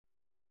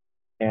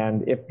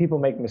And if people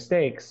make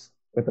mistakes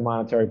with the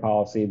monetary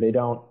policy, they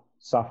don't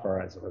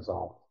suffer as a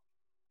result,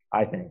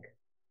 I think.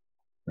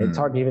 It's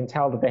hard to even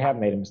tell that they have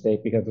made a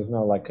mistake because there's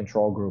no like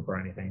control group or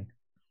anything.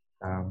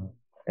 Um,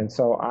 and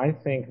so I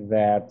think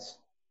that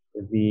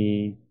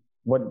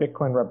what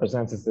Bitcoin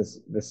represents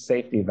is this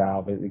safety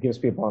valve. It gives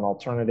people an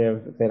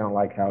alternative. If they don't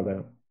like how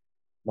the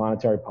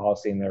monetary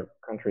policy in their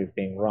country is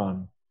being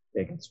run,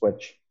 they can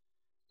switch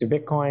to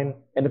Bitcoin.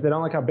 And if they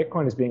don't like how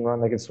Bitcoin is being run,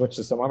 they can switch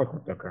to some other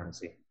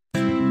cryptocurrency.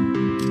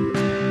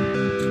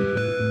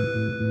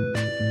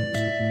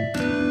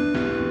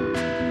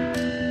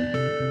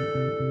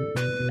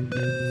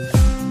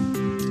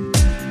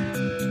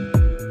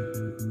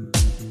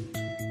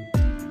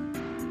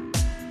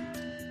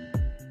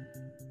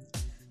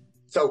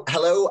 So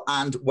hello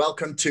and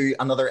welcome to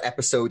another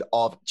episode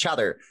of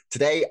Chatter.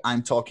 Today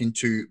I'm talking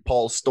to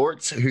Paul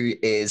Stortz, who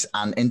is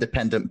an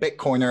independent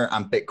Bitcoiner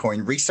and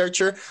Bitcoin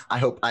researcher. I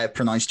hope I have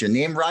pronounced your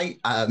name right.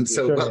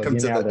 Welcome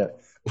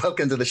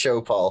to the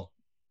show, Paul.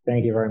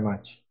 Thank you very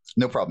much.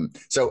 No problem.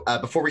 So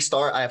before we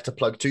start, I have to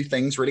plug two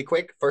things really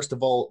quick. First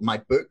of all, my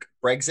book,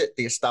 Brexit,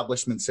 The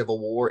Establishment Civil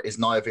War, is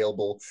now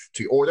available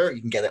to order.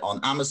 You can get it on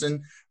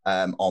Amazon,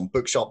 on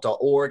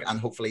bookshop.org, and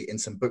hopefully in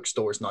some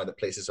bookstores now that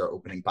places are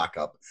opening back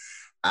up.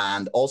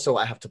 And also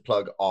I have to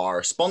plug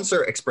our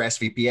sponsor,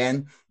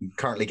 ExpressVPN. You can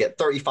currently get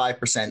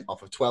 35%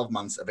 off of 12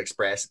 months of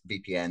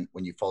ExpressVPN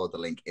when you follow the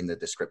link in the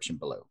description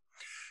below.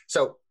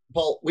 So,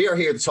 Paul, we are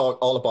here to talk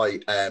all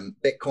about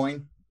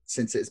Bitcoin,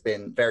 since it's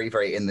been very,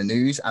 very in the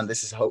news. And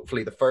this is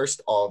hopefully the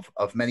first of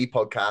many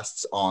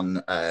podcasts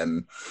on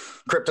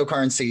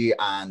cryptocurrency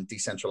and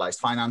decentralized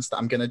finance that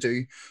I'm going to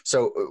do.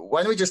 So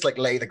why don't we just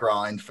lay the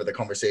ground for the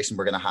conversation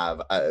we're going to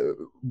have?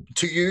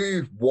 To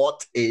you,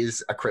 what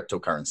is a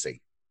cryptocurrency?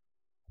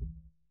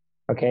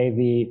 Okay,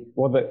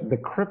 the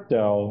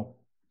crypto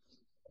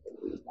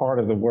part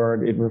of the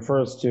word, it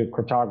refers to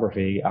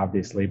cryptography,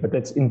 obviously, but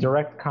that's in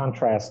direct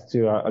contrast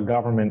to a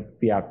government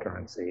fiat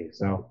currency.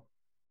 So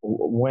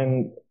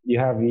when you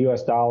have the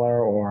US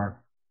dollar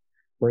or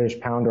British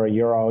pound or a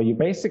euro, you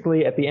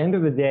basically, at the end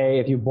of the day,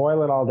 if you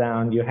boil it all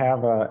down, you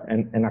have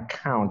an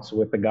account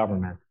with the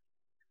government.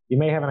 You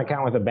may have an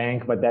account with a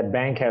bank, but that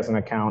bank has an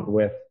account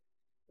with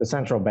the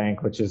central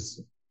bank, which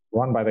is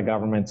run by the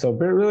government. So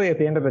really, at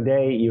the end of the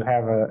day, you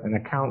have an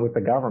account with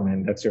the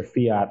government. That's your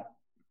fiat,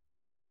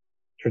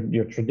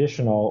 your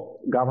traditional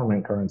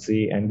government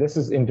currency. And this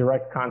is in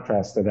direct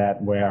contrast to that,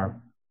 where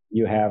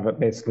you have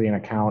basically an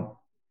account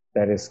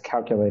that is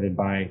calculated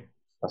by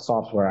a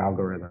software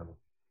algorithm.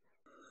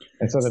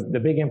 And so the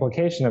big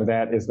implication of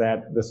that is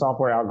that the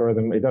software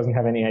algorithm, it doesn't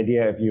have any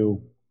idea if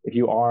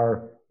you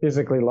are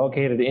physically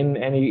located in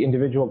any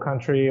individual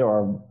country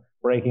or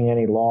breaking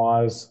any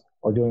laws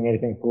or doing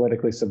anything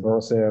politically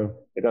subversive.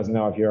 It doesn't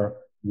know if you're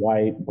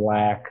white,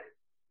 black,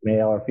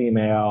 male or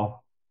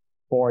female,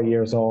 4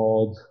 years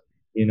old,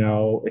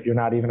 if you're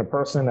not even a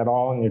person at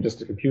all and you're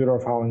just a computer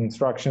following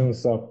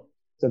instructions. So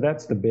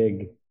that's the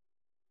big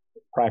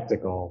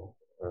practical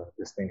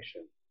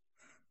distinction.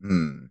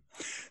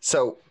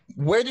 So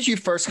where did you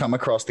first come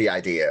across the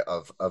idea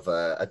of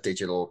a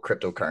digital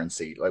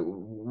cryptocurrency?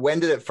 When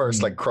did it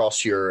first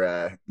cross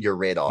your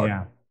radar?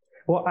 Yeah.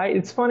 Well,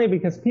 it's funny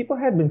because people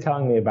had been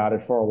telling me about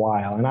it for a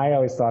while, and I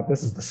always thought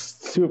this is the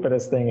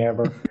stupidest thing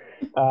ever.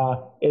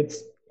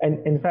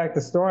 And in fact,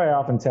 the story I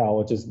often tell,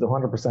 which is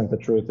 100% the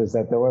truth, is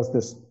that there was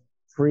this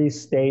free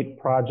state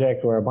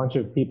project where a bunch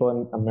of people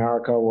in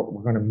America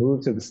were going to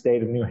move to the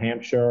state of New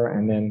Hampshire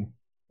and then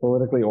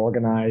politically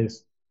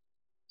organize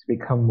to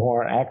become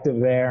more active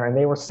there. And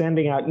they were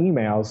sending out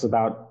emails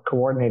about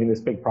coordinating this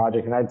big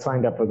project. And I'd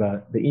signed up for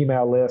the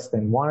email list.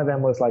 And one of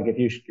them was like,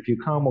 if you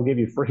come, we'll give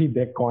you free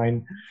Bitcoin.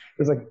 It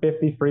was like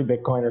 50 free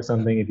Bitcoin or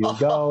something if you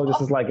go.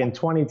 This is like in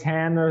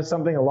 2010 or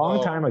something, a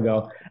long time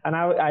ago. And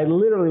I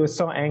literally was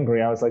so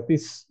angry. I was like,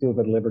 these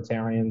stupid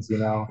libertarians,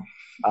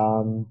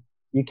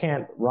 you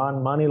can't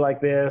run money like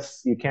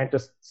this. You can't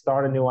just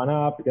start a new one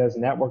up because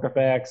network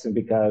effects and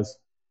because,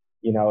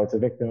 it's a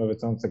victim of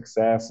its own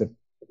success. If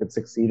it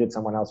succeeded,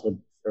 someone else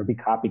there'd be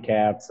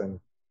copycats. And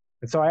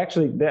so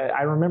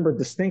I remember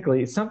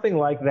distinctly something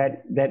like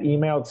that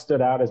email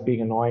stood out as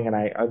being annoying, and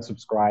I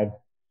unsubscribed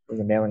from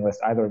the mailing list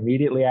either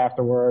immediately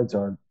afterwards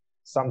or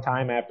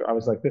sometime after. I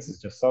was like, this is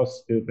just so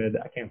stupid.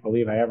 I can't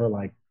believe I ever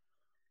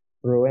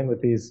threw in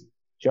with these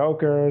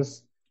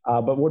jokers.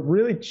 But what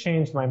really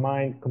changed my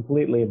mind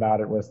completely about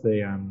it was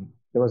there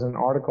was an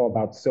article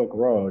about Silk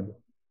Road.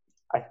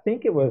 I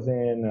think it was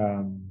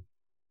in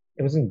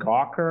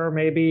Gawker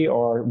maybe,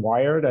 or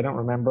Wired, I don't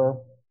remember.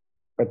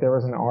 But there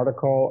was an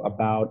article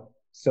about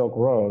Silk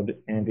Road,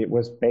 and it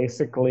was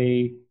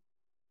basically,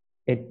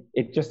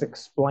 it just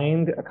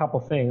explained a couple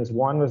things.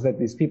 One was that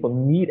these people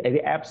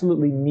they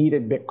absolutely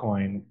needed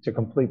Bitcoin to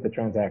complete the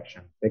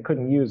transaction. They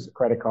couldn't use a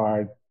credit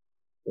card.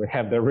 It would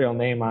have their real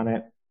name on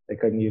it. They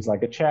couldn't use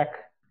a check.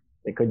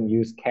 They couldn't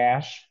use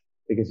cash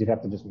because you'd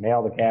have to just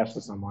mail the cash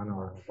to someone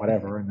or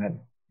whatever. And then,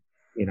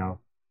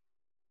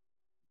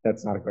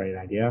 that's not a great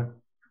idea.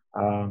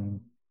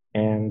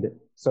 And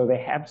so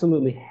they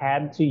absolutely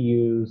had to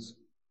use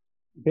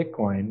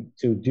Bitcoin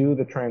to do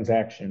the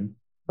transaction.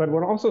 But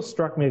what also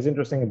struck me as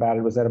interesting about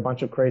it was that a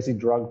bunch of crazy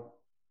drug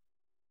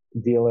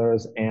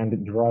dealers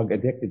and drug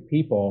addicted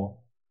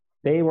people,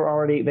 they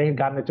had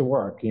gotten it to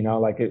work,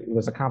 like it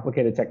was a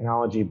complicated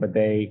technology, but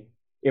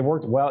it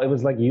worked well. It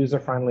was like user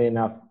friendly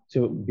enough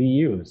to be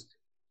used.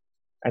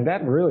 And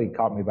that really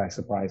caught me by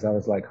surprise. I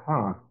was like,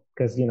 huh,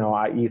 because,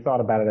 you thought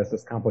about it as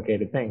this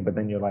complicated thing, but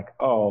then you're like,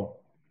 oh,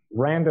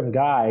 random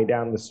guy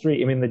down the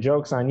street. I mean, the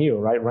joke's on you,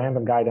 right?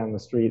 Random guy down the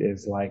street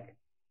is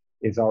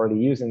already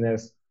using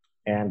this,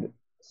 and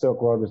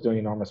Silk Road was doing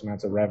enormous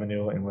amounts of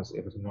revenue and it was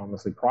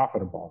enormously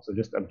profitable. So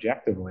just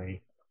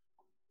objectively,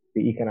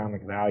 the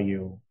economic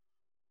value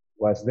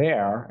was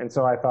there. And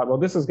so I thought, well,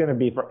 this is going to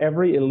be for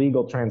every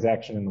illegal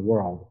transaction in the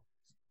world.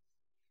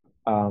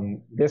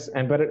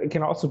 But it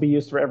can also be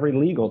used for every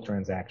legal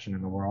transaction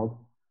in the world.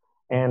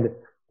 And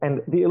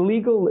the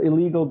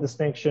illegal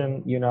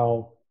distinction,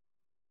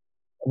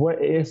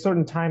 a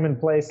certain time and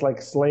place,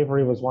 like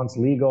slavery was once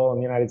legal in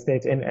the United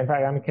States. And in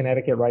fact, I'm in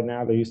Connecticut right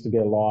now. There used to be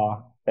a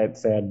law that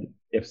said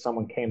if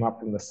someone came up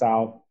from the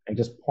South and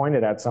just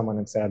pointed at someone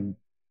and said,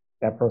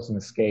 that person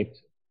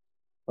escaped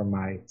from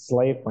my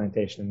slave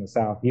plantation in the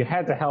South, you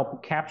had to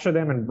help capture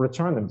them and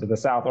return them to the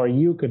South, or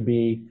you could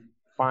be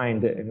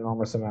fined an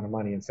enormous amount of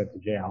money and sent to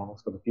jail.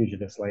 It's called the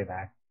Fugitive Slave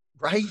Act.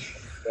 Right.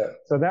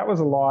 So that was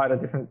a law at a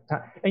different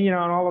time. And, and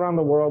all around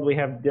the world, we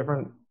have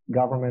different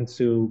governments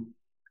who,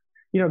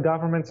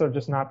 governments are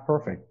just not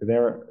perfect.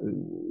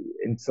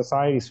 In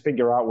societies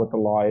figure out what the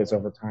law is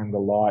over time. The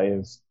law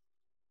is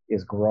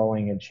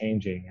growing and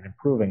changing and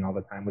improving all the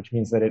time, which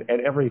means that at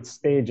every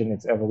stage in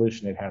its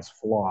evolution, it has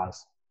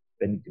flaws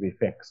that need to be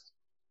fixed.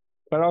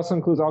 But it also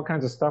includes all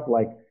kinds of stuff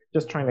like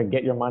just trying to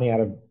get your money out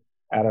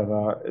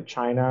of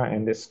China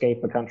and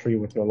escape the country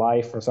with your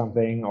life or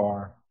something,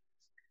 or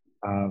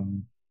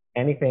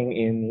anything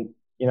in,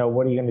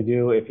 what are you going to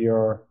do if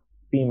you're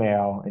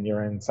female and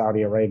you're in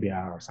Saudi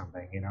Arabia or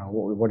something?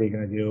 What are you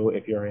going to do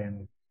if you're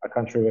in a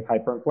country with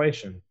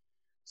hyperinflation?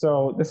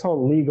 So this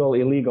whole legal,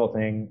 illegal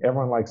thing,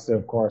 everyone likes to,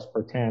 of course,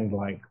 pretend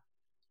like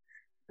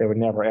they would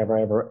never, ever,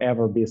 ever,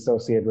 ever be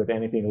associated with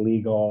anything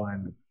illegal,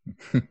 and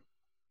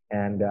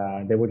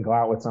they wouldn't go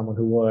out with someone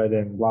who would,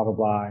 and blah, blah,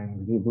 blah.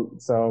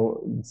 And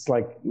so it's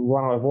like you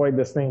want to avoid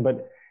this thing,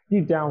 but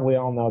deep down, we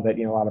all know that,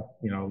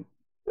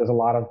 there's a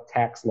lot of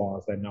tax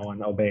laws that no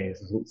one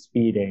obeys. There's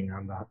speeding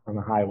on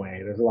the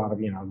highway. There's a lot of,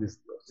 these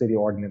city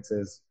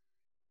ordinances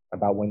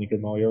about when you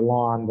can mow your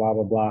lawn, blah,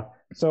 blah, blah.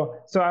 So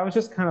I was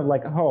just kind of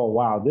like, oh,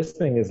 wow, this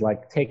thing is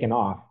like taken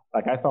off.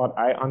 Like I thought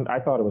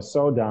it was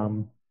so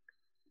dumb.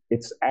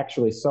 It's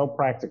actually so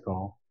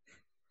practical,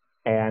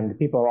 and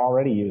people are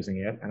already using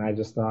it. And I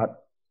just thought,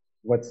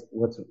 what's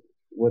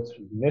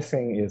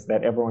missing is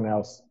that everyone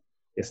else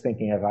is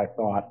thinking as I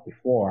thought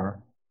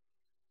before.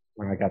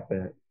 When I got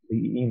the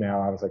email,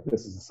 I was like,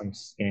 this is some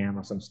scam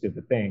or some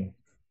stupid thing.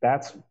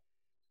 That's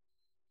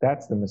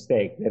the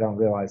mistake. They don't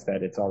realize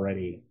that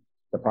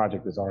the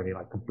project is already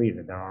like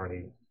completed. They're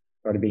already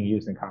being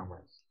used in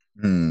commerce.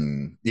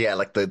 Yeah,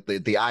 like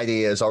the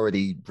idea has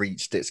already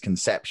reached its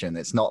conception.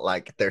 It's not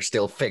like they're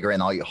still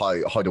figuring out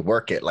how to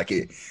work it. Like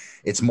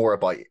it's more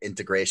about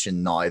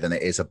integration now than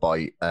it is about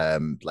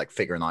like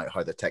figuring out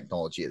how the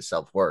technology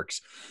itself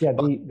works. Yeah,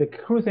 the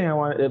cool thing I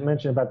wanted to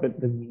mention about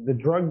the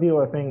drug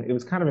dealer thing, it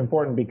was kind of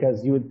important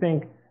because you would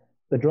think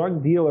the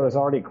drug dealer is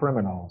already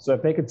criminal. So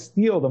if they could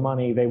steal the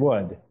money, they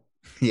would.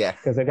 Yeah.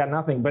 Because they got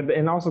nothing.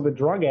 And also the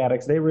drug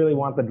addicts, they really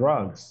want the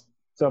drugs.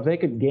 So if they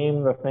could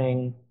game the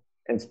thing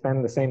and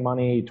spend the same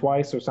money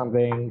twice or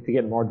something to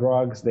get more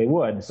drugs, they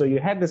would. So you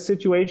had this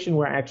situation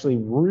where actually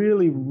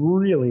really,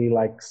 really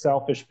like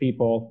selfish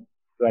people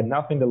who had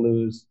nothing to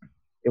lose,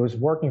 it was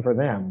working for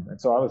them. And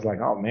so I was like,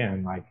 oh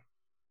man, like,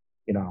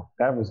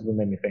 that was what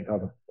made me think, oh,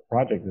 the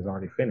project is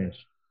already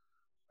finished.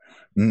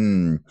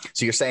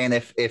 So you're saying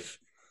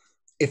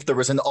if there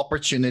was an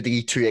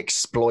opportunity to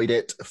exploit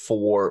it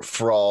for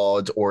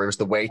fraud, or if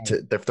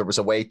there was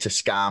a way to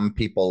scam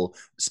people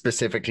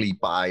specifically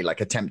by like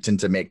attempting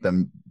to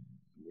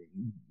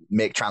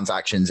make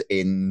transactions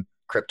in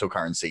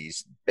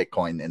cryptocurrencies,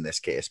 Bitcoin in this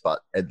case,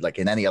 but like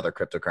in any other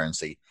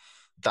cryptocurrency,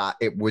 that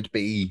it would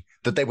be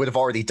that they would have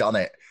already done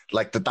it.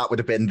 Like that would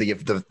have been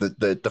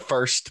the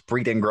first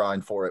breeding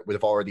ground for it, would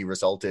have already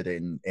resulted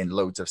in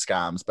loads of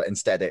scams, but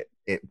instead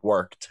it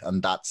worked.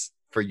 And that's,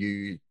 for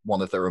you,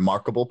 one of the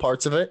remarkable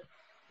parts of it.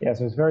 Yeah,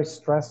 so it's very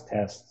stress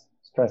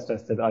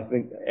tested. I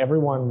think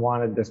everyone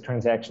wanted this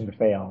transaction to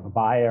fail. The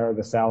buyer,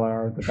 the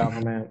seller, the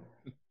government,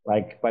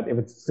 but it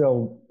would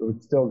still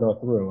go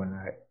through.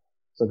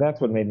 So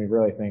that's what made me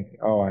really think,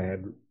 oh, I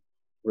had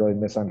really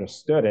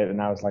misunderstood it. And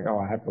I was like, oh,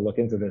 I have to look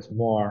into this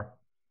more.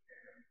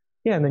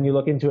 Yeah, and then you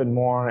look into it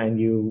more, and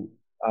you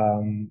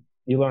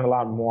learn a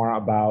lot more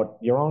about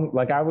your own.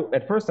 Like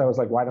at first I was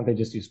like, why don't they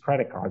just use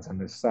credit cards on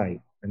this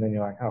site? And then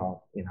you're like,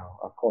 oh,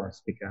 of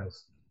course,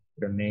 because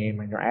your name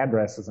and your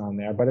address is on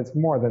there. But it's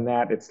more than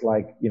that. It's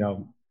like,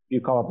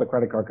 you call up the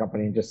credit card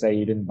company and just say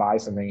you didn't buy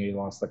something and you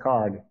lost the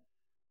card.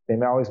 They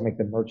may always make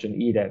the merchant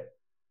eat it.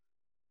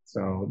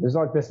 So there's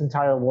like this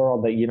entire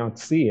world that you don't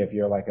see if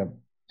you're like a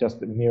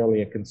just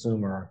merely a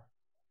consumer,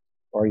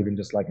 or even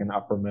just like an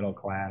upper middle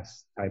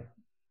class type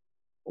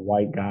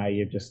white guy,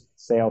 you just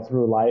sail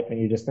through life and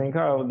you just think,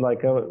 oh,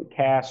 like a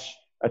cash,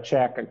 a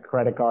check, a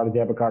credit card, a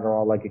debit card are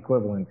all like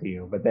equivalent to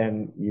you. But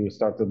then you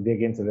start to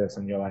dig into this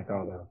and you're like,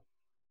 oh,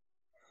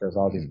 there's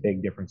all these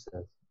big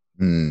differences.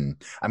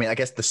 I mean, I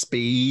guess the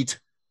speed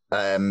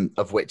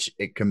of which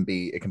it can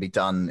be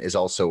done is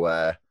also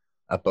a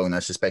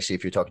bonus, especially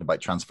if you're talking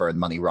about transferring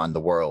money around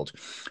the world.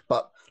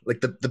 But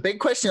like the big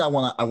question I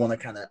wanna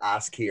kind of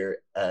ask here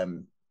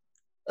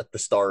at the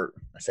start,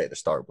 I say at the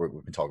start, we've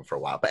been talking for a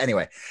while, but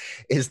anyway,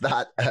 is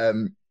that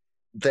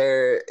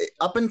there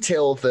up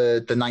until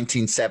the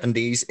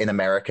 1970s in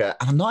America,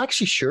 and I'm not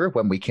actually sure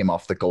when we came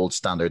off the gold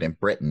standard in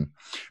Britain,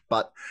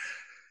 but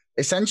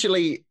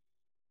essentially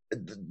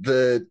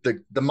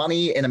the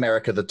money in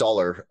America, the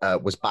dollar,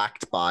 was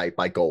backed by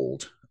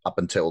gold up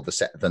until the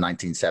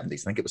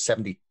 1970s. I think it was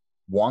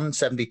 71,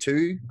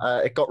 72.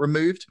 It got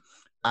removed.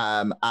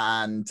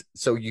 And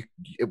so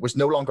it was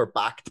no longer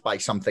backed by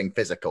something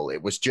physical.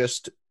 It was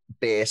just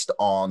based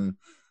on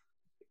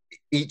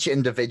each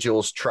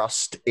individual's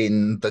trust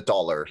in the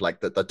dollar.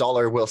 Like the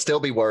dollar will still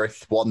be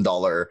worth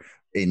 $1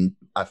 in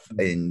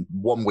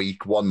 1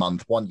 week, 1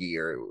 month, 1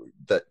 year.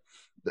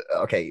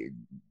 Okay,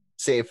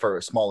 save for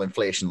a small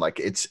inflation, like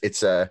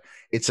it's a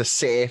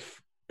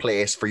safe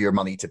place for your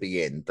money to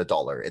be in, the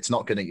dollar. It's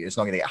not gonna get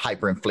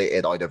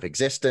hyperinflated out of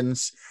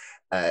existence.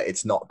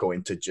 It's not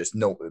going to just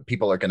no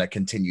people are going to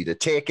continue to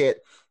take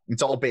it.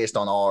 It's all based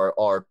on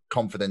our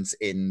confidence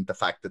in the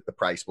fact that the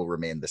price will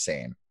remain the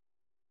same.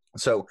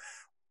 So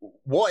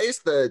what is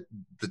the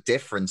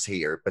difference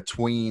here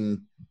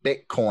between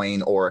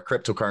Bitcoin or a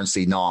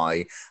cryptocurrency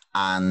now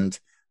and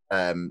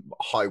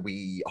how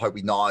we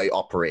now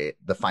operate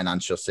the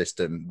financial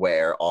system,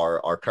 where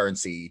our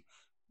currency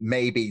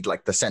may be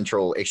like the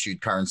central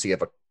issued currency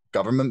of a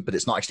government, but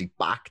it's not actually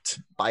backed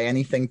by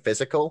anything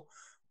physical?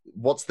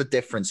 What's the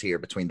difference here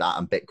between that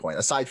and Bitcoin,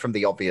 aside from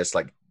the obvious,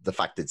 like the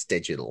fact it's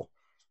digital?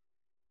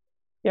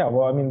 Yeah,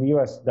 well, I mean, the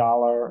US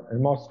dollar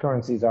and most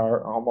currencies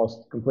are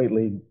almost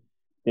completely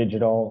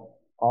digital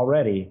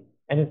already.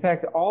 And in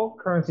fact, all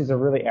currencies are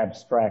really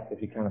abstract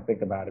if you kind of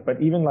think about it.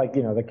 But even like,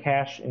 the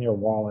cash in your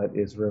wallet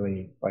is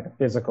really like a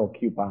physical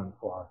coupon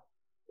for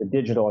the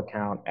digital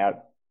account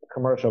at a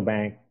commercial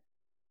bank.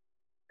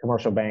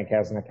 Commercial bank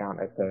has an account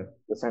at the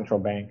central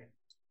bank.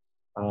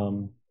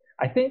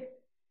 I think,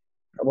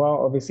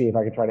 well, obviously, if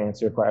I could try to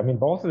answer your question, I mean,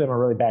 both of them are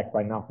really backed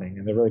by nothing,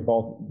 and they're really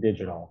both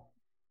digital.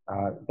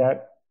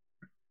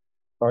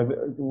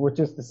 Which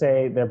is to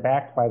say, they're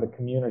backed by the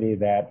community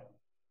that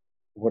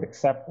would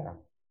accept them.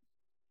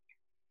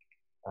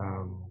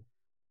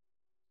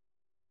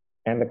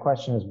 And the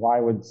question is, why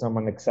would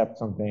someone accept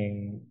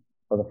something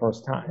for the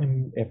first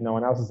time if no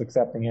one else is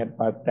accepting it?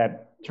 But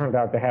that turned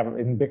out to have,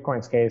 in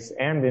Bitcoin's case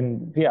and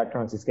in fiat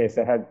currency's case,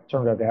 that had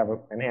turned out to have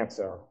an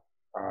answer,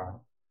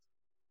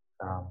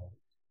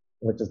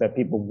 which is that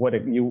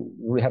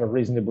you had a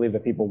reason to believe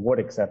that people would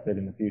accept it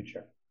in the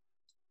future.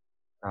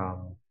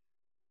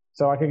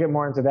 So I could get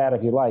more into that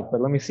if you like,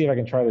 but let me see if I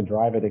can try to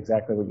drive it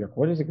exactly with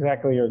what is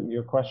exactly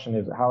your question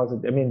is. How is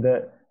it? I mean,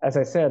 as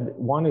I said,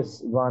 one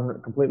is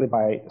run completely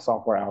by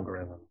software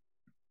algorithm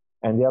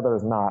and the other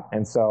is not.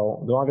 And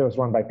so the other is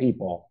run by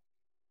people.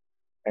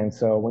 And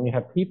so when you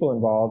have people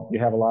involved, you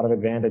have a lot of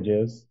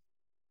advantages.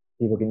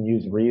 People can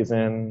use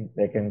reason.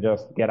 They can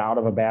just get out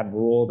of a bad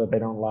rule that they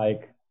don't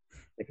like.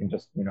 They can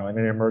just, in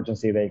an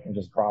emergency, they can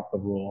just drop the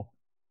rule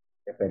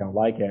if they don't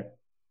like it.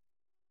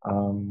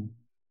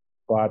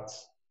 But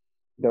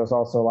there's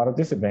also a lot of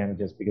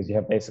disadvantages because you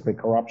have basically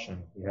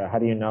corruption. How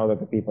do you know that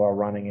the people are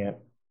running it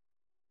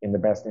in the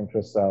best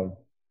interests of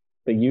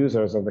the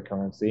users of the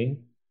currency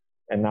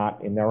and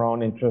not in their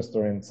own interest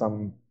or in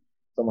someone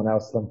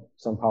else,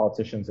 some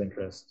politician's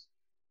interest?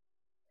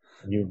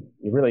 You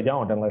really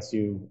don't unless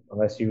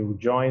you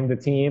join the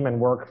team and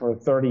work for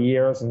 30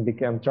 years and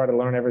try to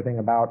learn everything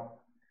about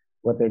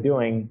what they're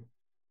doing.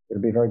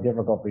 It'll be very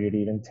difficult for you to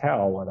even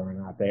tell whether or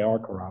not they are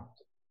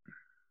corrupt.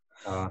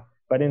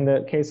 But in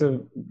the case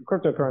of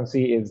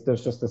cryptocurrency,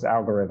 there's just this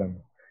algorithm.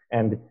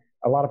 And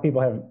a lot of people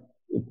have,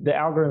 the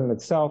algorithm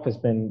itself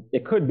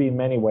it could be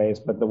many ways,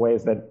 but the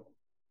ways that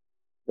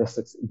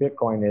this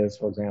Bitcoin is,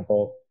 for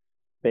example,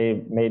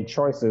 they made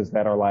choices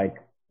that are like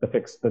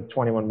the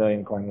 21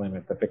 million coin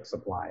limit, the fixed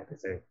supply. They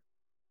say,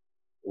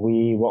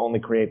 we will only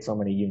create so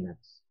many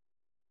units.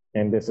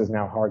 And this is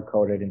now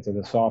hard-coded into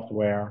the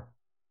software.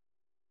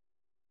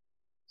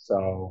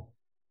 So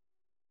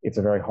it's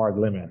a very hard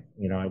limit.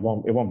 It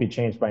won't be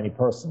changed by any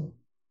person.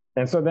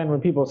 And so then when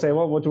people say,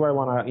 well, what do I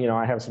want to,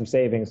 I have some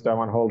savings. Do I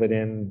want to hold it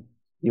in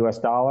US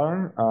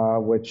dollar,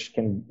 which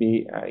can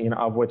be,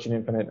 of which an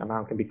infinite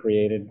amount can be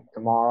created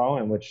tomorrow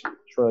and which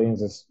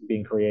trillions is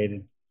being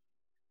created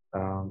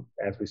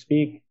as we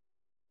speak?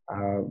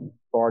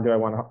 Or do I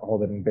want to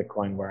hold it in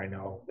Bitcoin where I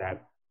know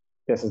that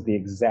this is the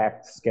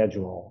exact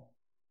schedule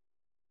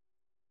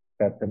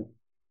that the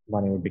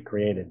money would be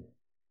created?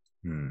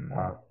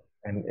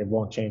 And it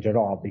won't change at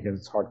all because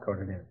it's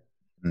hard-coded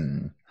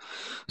in.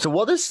 So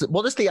what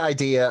does the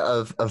idea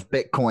of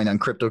Bitcoin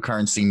and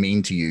cryptocurrency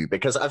mean to you?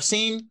 Because I've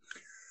seen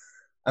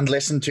and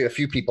listened to a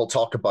few people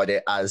talk about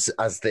it as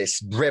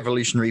this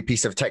revolutionary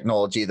piece of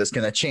technology that's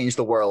going to change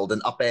the world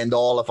and upend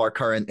all of our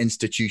current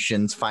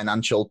institutions,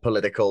 financial,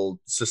 political,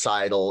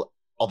 societal,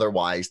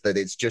 otherwise, that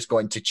it's just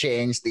going to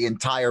change the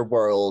entire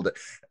world,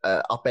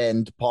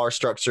 upend power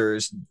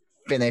structures,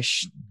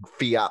 finish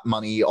fiat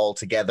money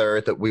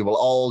altogether, that we will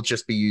all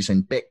just be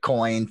using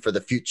Bitcoin for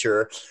the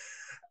future.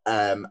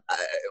 Um, uh,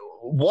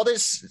 what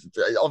is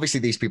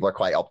obviously these people are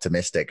quite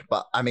optimistic,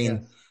 but I mean,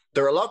 Yes.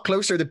 they're a lot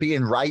closer to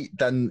being right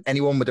than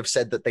anyone would have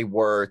said that they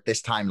were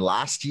this time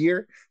last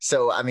year.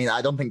 So, I mean,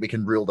 I don't think we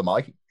can rule them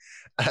out.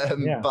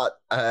 Yeah. But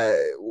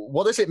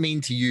what does it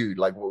mean to you?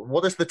 Like,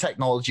 what does the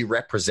technology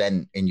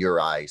represent in your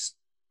eyes?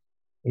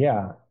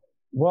 Yeah.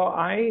 Well,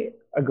 I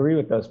agree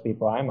with those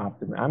people. I'm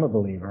a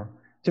believer.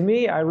 To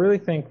me, I really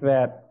think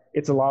that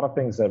it's a lot of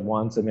things at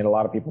once. I mean, a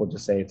lot of people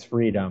just say it's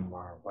freedom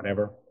or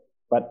whatever.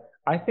 But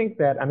I think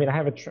that, I mean, I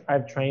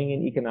have training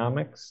in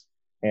economics,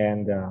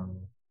 and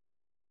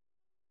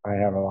I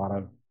have a lot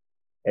of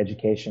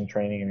education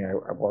training. I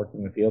mean, I've worked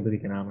in the field of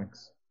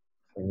economics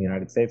in the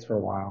United States for a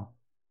while.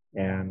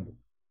 And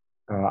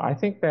I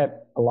think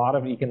that a lot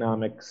of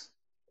economics,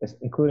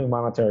 including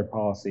monetary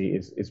policy,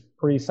 is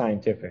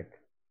pre-scientific,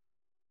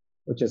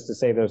 which is to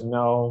say there's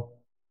no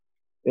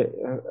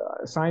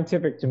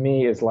scientific to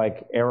me is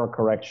like error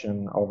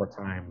correction over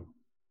time.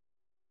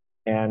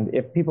 And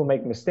if people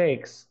make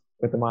mistakes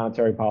with the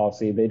monetary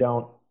policy, they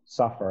don't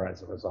suffer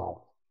as a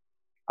result,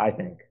 I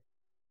think.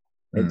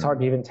 It's hard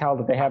Mm. to even tell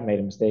that they have made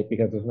a mistake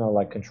because there's no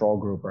like control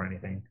group or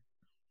anything.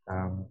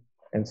 Um,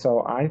 and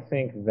so I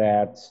think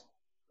that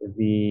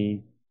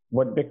the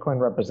what Bitcoin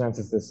represents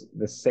is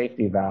this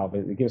safety valve.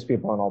 It gives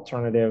people an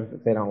alternative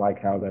if they don't like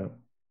how the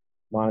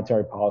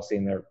monetary policy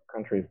in their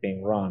country is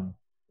being run.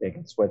 They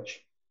can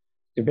switch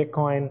to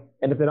Bitcoin,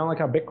 and if they don't like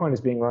how Bitcoin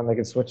is being run, they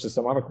can switch to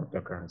some other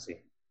cryptocurrency.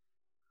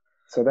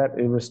 So that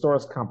it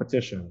restores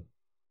competition,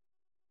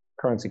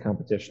 currency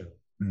competition.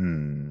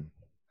 Mm.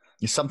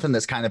 It's something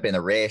that's kind of been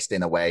erased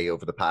in a way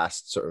over the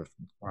past sort of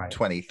Right.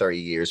 20, 30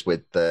 years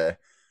with the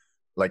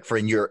like for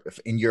in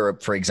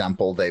Europe, for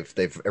example,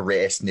 they've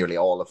erased nearly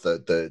all of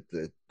the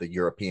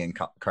European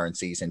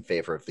currencies in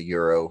favor of the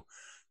euro.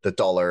 The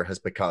dollar has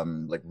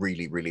become like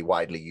really, really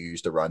widely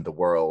used around the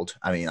world.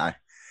 I mean, I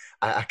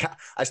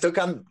still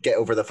can't get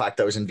over the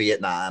fact I was in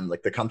Vietnam,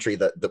 like the country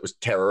that was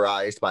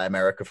terrorized by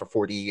America for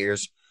 40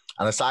 years.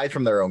 And aside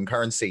from their own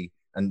currency,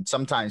 and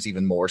sometimes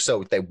even more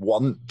so, they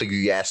want the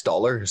US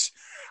dollars.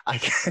 I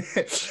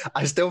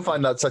I still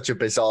find that such a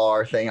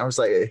bizarre thing. I was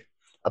like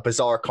a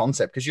bizarre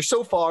concept because you're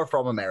so far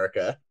from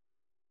America.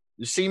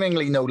 There's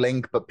seemingly no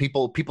link, but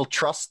people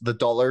trust the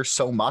dollar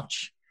so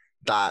much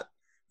that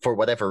for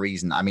whatever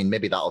reason, I mean,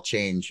 maybe that'll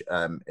change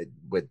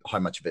with how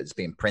much of it is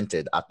being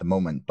printed at the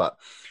moment, but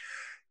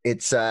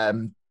it's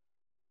um,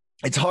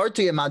 it's hard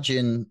to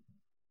imagine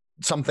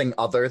something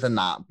other than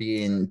that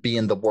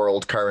being the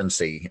world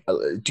currency.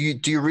 Do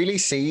you really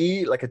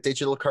see like a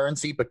digital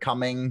currency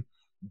becoming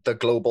the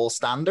global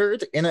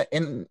standard in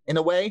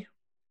a way?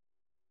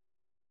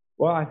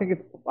 Well,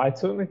 I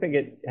certainly think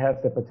it has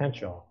the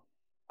potential.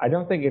 I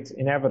don't think it's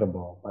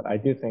inevitable, but I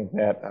do think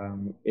that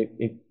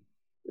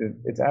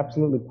it's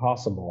absolutely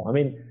possible. I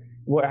mean,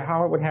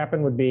 how it would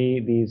happen would be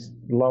these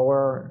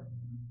lower.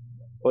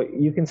 Well,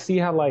 you can see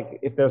how like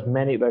if there's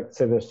many, like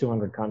say there's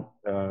 200,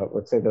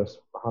 let's say there's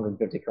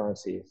 150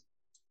 currencies.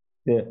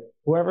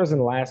 Whoever's in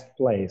last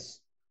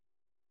place,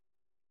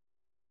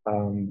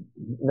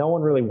 no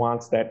one really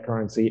wants that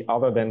currency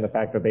other than the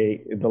fact that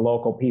the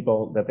local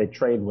people that they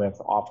trade with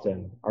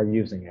often are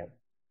using it.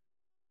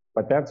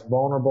 But that's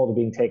vulnerable to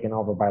being taken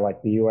over by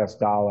like the US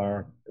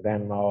dollar,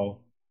 Venmo,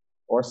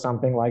 or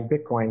something like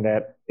Bitcoin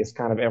that is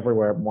kind of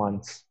everywhere at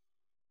once.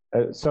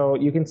 So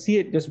you can see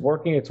it just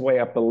working its way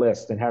up the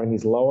list and having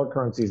these lower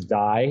currencies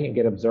die and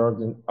get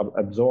absorbed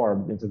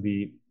into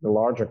the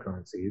larger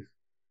currencies.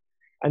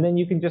 And then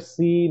you can just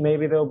see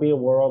maybe there'll be a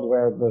world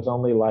where there's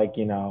only like,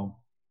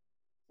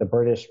 the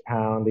British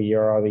pound, the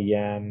euro, the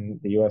yen,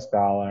 the US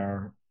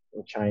dollar,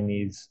 the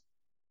Chinese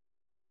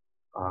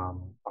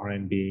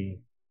RMB,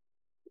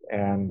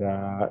 and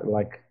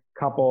like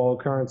couple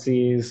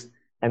currencies,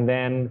 and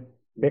then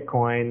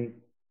Bitcoin.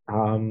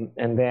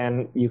 And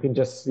then you can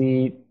just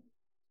see,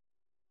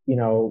 you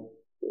know,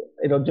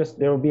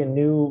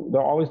 there'll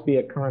always be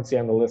a currency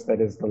on the list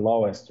that is the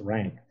lowest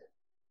ranked.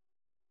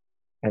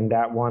 And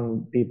that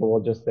one, people will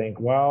just think,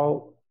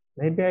 well,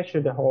 maybe I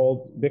should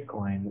hold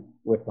Bitcoin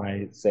with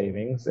my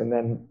savings. And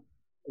then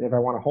if I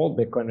want to hold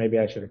Bitcoin, maybe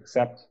I should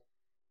accept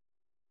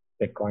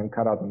Bitcoin,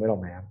 cut out the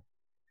middleman.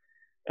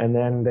 And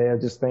then they'll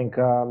just think,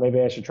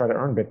 maybe I should try to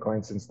earn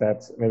Bitcoin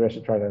maybe I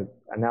should try to,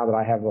 now that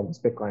I have all this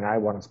Bitcoin, I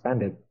want to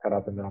spend it, cut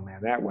out the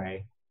middleman that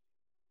way.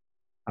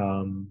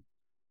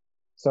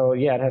 So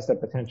yeah, it has that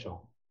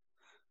potential.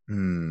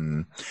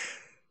 Hmm.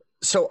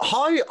 So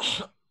how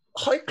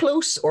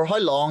close or how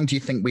long do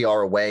you think we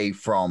are away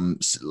from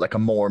like a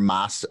more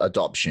mass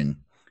adoption?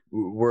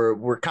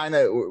 we're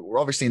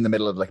obviously in the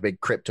middle of like a big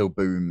crypto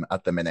boom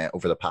at the minute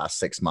over the past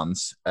 6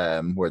 months,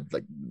 where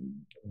like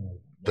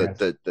Yes.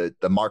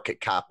 the market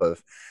cap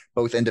of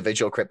both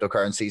individual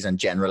cryptocurrencies and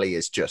generally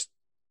is just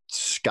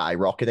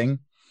skyrocketing.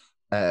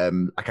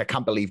 Like I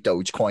can't believe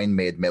Dogecoin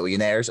made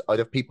millionaires out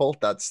of people.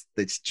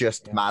 It's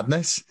just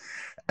madness.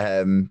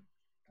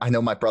 I know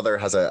my brother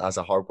has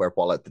a hardware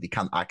wallet that he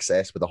can't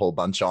access with a whole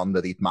bunch on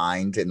that he'd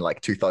mined in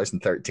like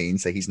 2013,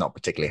 so he's not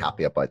particularly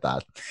happy about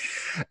that.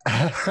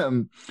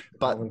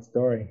 But Common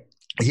story.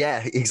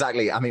 Yeah,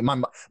 exactly. I mean,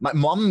 my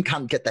mom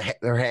can't get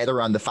her head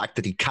around the fact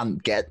that he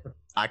can't get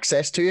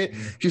access to it.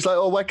 She's like,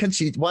 oh,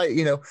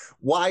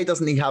 why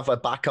doesn't he have a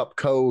backup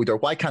code, or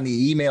why can't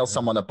he email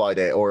someone about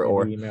it,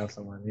 or email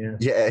someone?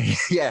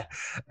 Yeah.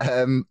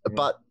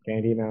 But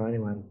can't email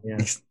anyone.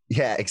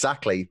 Yeah,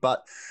 exactly.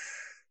 But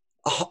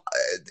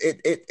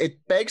it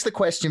begs the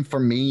question for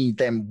me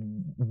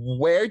then,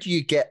 where do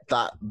you get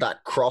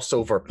that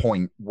crossover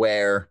point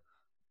where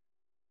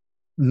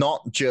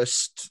not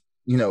just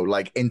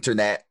like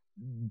internet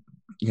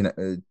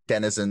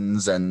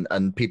denizens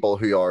and people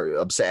who are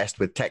obsessed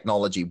with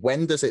technology,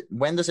 when does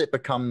it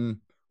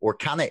become, or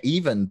can it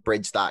even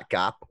bridge that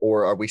gap,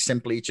 or are we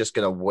simply just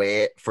going to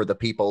wait for the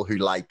people who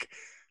like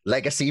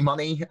legacy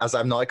money, as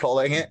I'm now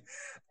calling it,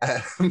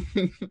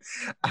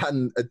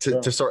 and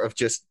to sort of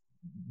just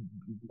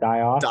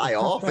die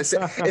off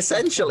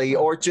essentially,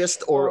 or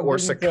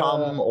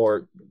succumb,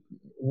 or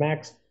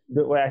Max,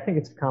 I think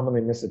it's commonly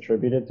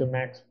misattributed to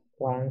Max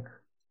Planck,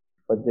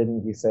 but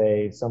didn't he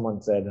say,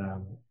 someone said,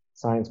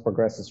 science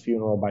progresses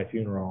funeral by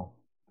funeral?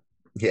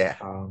 Yeah.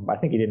 I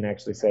think he didn't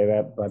actually say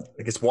that, but I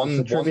think it's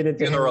one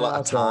funeral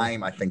at a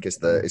time, I think is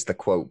the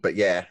quote, but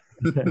yeah.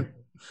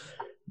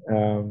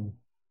 Well,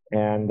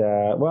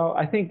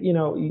 I think,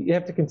 you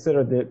have to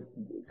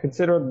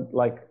consider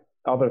like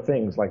other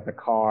things like the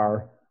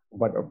car,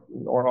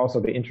 or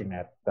also the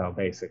internet, though,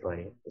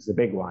 basically is the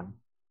big one.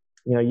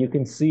 You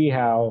can see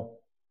how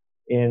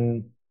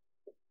in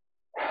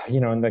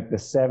like the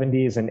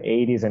 70s and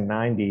 80s and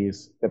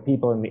 90s, the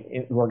people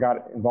who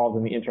got involved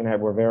in the internet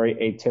were very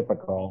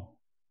atypical.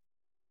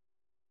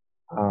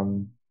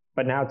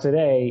 But now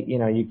today,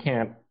 you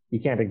can't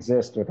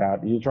exist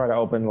without. You try to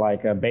open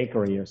like a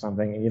bakery or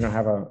something, and you don't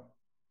have a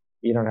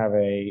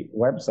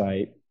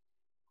website.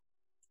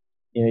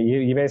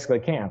 You basically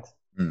can't.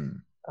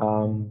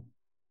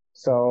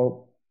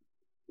 So,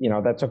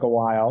 that took a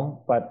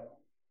while, but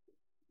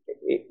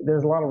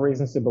there's a lot of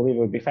reasons to believe it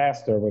would be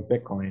faster with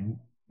Bitcoin,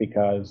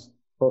 because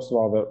first of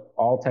all,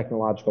 all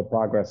technological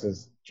progress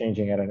is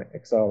changing at an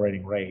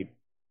accelerating rate.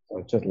 So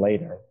it's just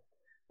later.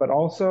 But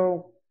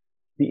also,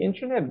 the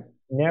internet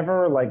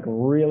never like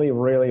really,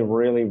 really,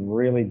 really,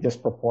 really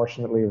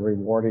disproportionately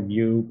rewarded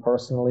you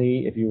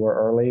personally if you were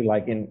early,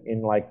 like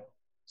in like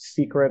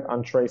secret,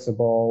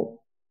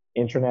 untraceable,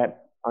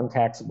 internet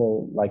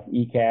untaxable, like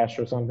eCash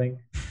or something.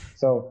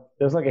 So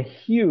there's like a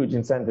huge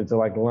incentive to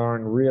like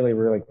learn really,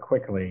 really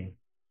quickly.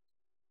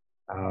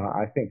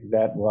 I think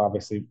that will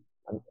obviously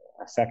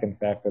a second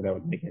factor that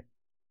would make it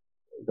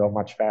go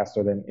much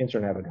faster than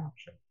internet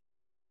adoption.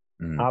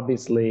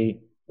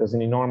 Obviously, there's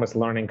an enormous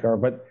learning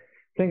curve, but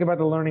think about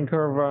the learning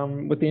curve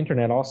with the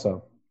internet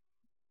also.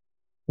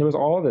 There was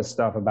all this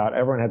stuff about,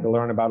 everyone had to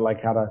learn about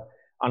like how to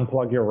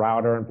unplug your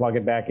router and plug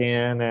it back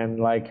in, and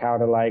like how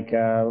to like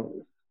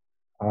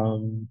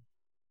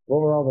what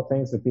were all the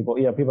things that people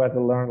had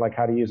to learn, like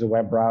how to use a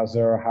web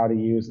browser, how to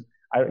use.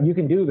 You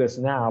can do this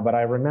now, but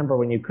I remember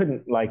when you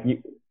couldn't, like,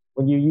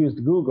 when you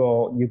used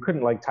Google, you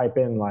couldn't like type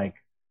in like,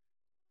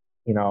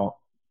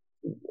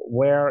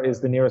 where is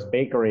the nearest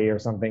bakery or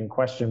something, ?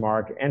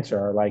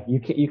 Enter. Like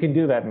you can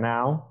do that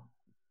now,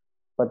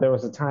 but there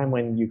was a time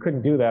when you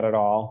couldn't do that at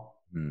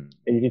all.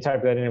 If you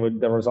type that in,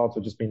 the results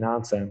would just be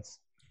nonsense.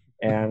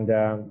 And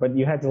but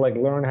you had to like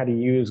learn how to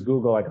use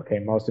Google. Like, okay,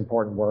 most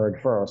important word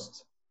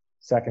first,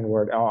 second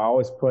word. I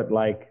always put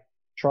like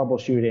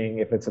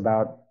troubleshooting if it's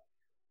about.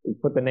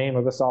 Put the name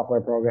of the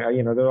software program.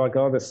 They're like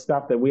all this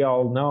stuff that we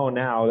all know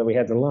now that we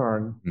had to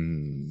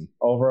learn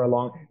over a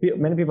long.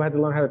 Many people had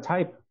to learn how to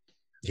type.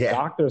 Yeah.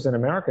 Doctors in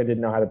America didn't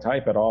know how to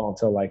type at all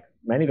until like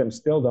many of them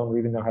still don't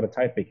even know how to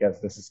type,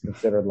 because this is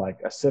considered like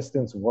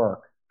assistance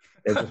work.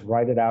 They just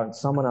write it out and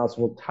someone else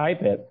will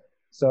type it.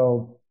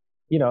 So,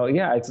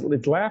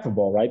 it's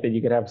laughable, right, that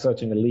you could have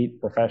such an elite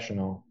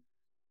professional.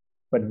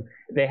 But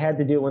they had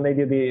to do, when they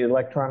did the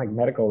electronic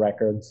medical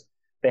records,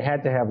 they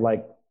had to have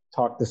like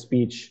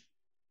talk-to-speech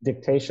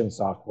dictation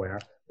software.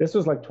 This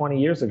was like 20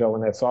 years ago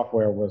when that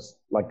software was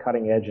like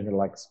cutting edge and it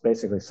like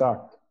basically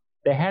sucked.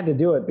 They had to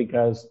do it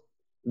because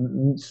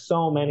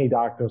so many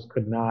doctors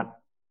could not,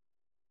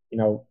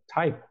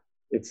 type.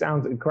 It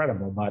sounds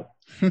incredible, but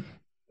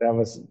that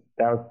was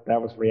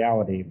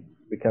reality,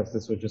 because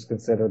this was just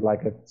considered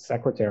like a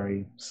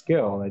secretary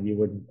skill that you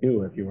wouldn't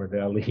do if you were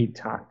the elite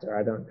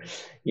doctor.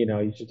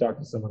 You should talk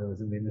to someone who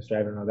was in the industry.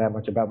 I don't know that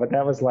much about, but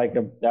that was like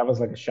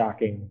a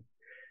shocking.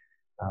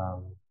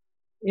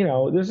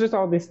 There's just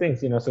all these things.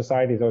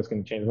 Society is always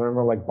going to change.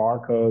 Remember, like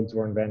barcodes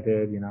were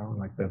invented, in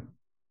like the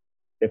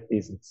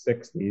 50s and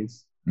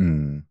 60s.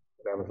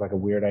 That was like a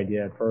weird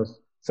idea at first.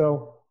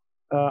 So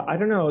I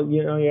don't know.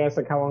 You asked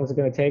like how long is it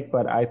going to take,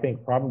 but I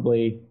think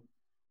probably,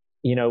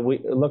 we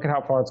look at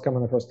how far it's come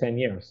in the first 10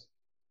 years.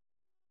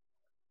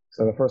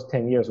 So the first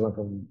 10 years went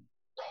from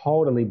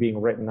totally being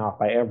written off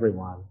by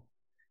everyone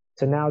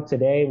to now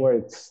today, where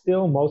it's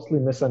still mostly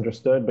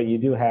misunderstood, but you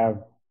do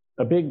have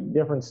a big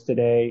difference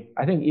today.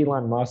 I think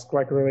Elon Musk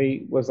like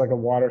really was like a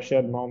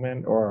watershed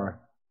moment or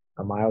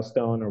a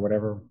milestone or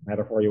whatever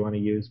metaphor you want to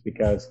use,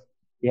 because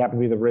he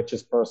happened to be the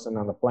richest person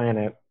on the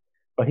planet,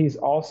 but he's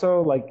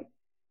also like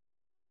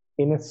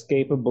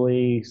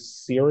inescapably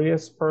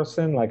serious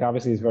person. Like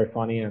obviously he's very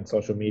funny on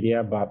social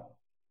media, but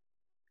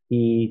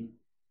he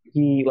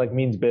like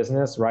means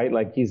business, right?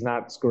 Like he's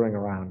not screwing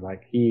around.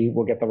 Like he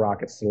will get the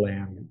rockets to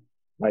land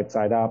right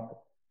side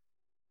up.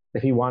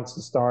 If he wants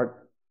to start,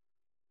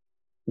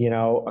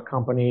 a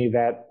company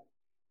that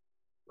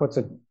puts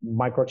a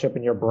microchip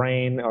in your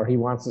brain, or he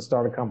wants to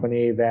start a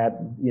company that,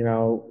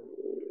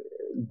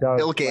 does.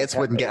 Bill Gates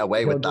wouldn't get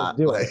away with that.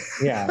 Do it.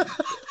 Yeah.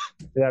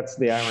 That's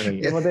the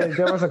irony. Yeah. Well,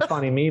 there was a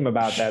funny meme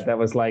about that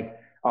was like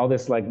all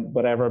this like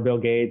whatever Bill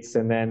Gates,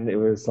 and then it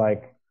was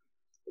like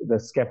the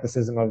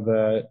skepticism of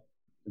the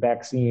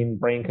vaccine,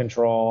 brain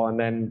control, and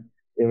then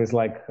it was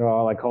like,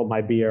 oh, like hold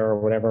my beer or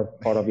whatever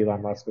part of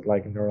Elon Musk with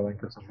like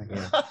Neuralink or something.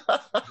 Yeah.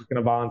 He's going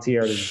to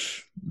volunteer to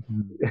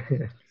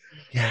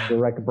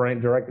direct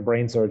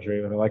brain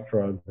surgery with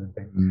electrodes and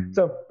things. Mm.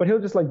 So, but he'll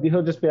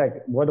just be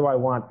like, what do I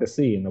want to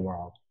see in the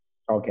world?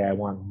 Okay, I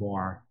want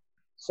more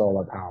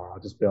solar power. I'll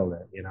just build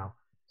it,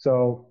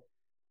 So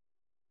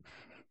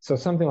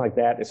something like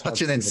that is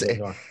such an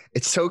insane.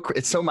 It's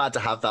so mad to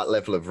have that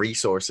level of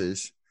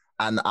resources.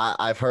 And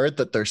I've heard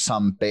that there's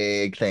some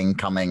big thing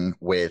coming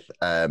with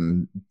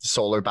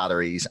solar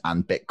batteries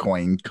and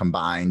Bitcoin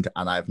combined,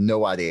 and I have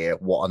no idea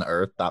what on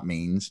earth that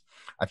means.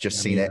 I've just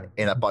seen it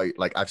in about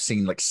I've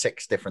seen like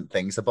 6 different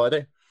things about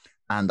it,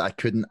 and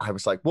I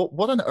was like,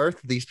 what on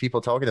earth are these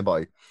people talking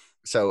about?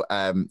 So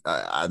I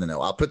don't know.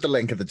 I'll put the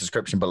link in the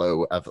description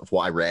below of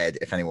what I read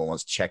if anyone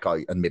wants to check out,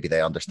 and maybe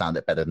they understand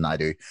it better than I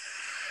do.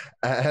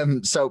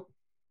 So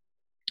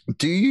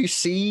do you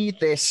see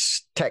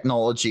this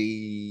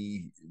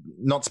technology,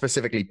 not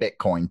specifically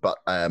Bitcoin, but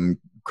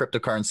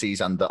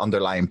cryptocurrencies and the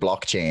underlying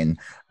blockchain,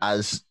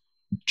 as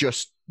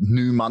just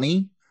new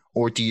money,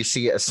 or do you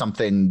see it as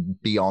something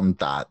beyond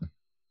that?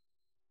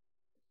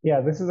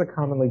 Yeah, this is a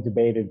commonly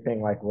debated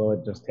thing. Like, will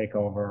it just take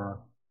over?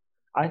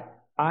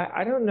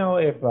 I don't know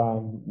if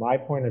my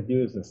point of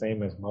view is the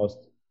same as most.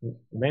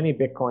 Many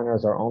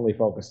Bitcoiners are only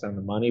focused on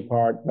the money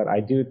part, but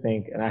I do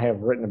think, and I have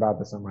written about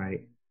this on my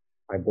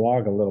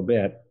blog a little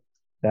bit,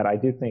 that I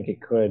do think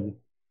it could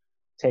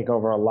take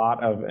over a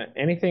lot of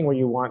anything where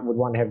you would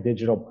want to have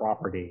digital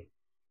property.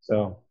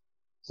 So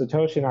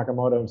Satoshi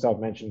Nakamoto himself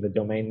mentioned the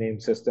domain name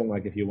system.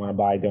 Like if you want to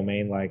buy a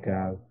domain like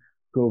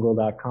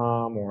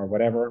google.com or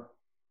whatever,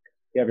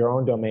 you have your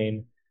own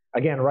domain.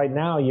 Again, right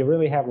now you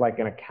really have like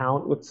an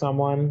account with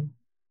someone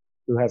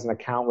who has an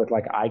account with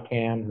like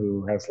ICANN,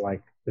 who has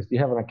like, if you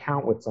have an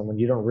account with someone,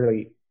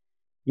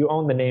 you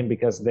own the name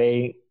because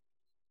they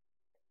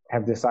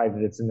have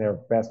decided it's in their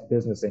best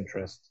business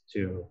interest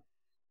to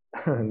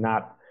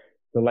not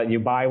to let you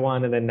buy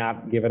one and then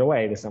not give it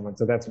away to someone.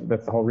 So that's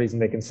the whole reason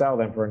they can sell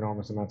them for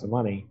enormous amounts of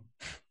money,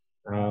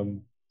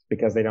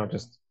 because they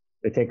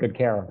take good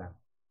care of them.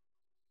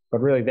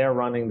 But really, they're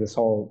running this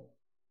whole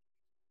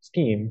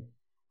scheme.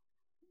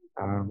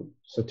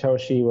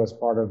 Satoshi was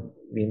part of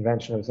the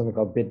invention of something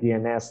called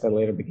BitDNS that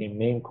later became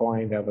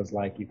Namecoin. That was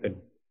like you could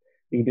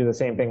do the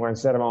same thing where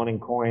instead of owning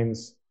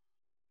coins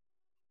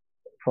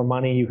for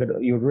money, you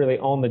would really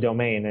own the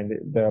domain,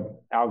 and the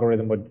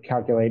algorithm would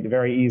calculate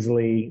very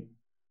easily.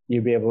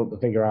 You'd be able to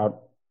figure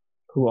out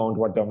who owned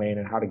what domain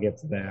and how to get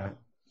to their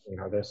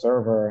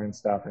server and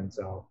stuff. And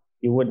so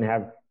you wouldn't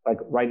have, like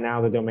right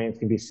now, the domains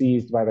can be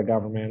seized by the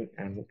government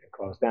and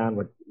closed down.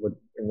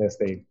 In this,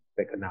 they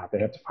could not. They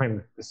have to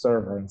find the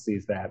server and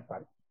seize that,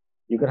 but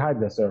you could hide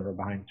the server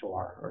behind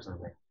Tor or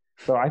something.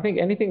 So I think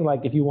anything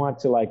like if you want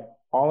to like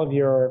all of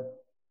your,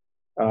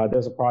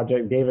 there's a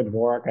project, David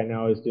Dvorak, I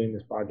know, is doing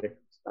this project,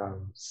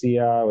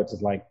 SIA, which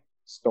is like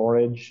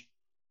storage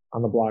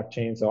on the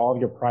blockchain. So all of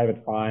your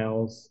private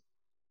files,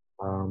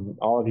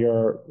 all of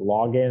your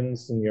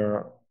logins and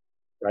your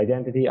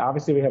identity.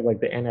 Obviously, we have like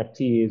the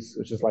NFTs,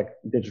 which is like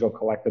digital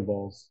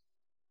collectibles.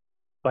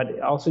 But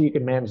also you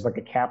can manage like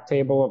a cap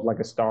table of like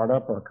a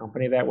startup or a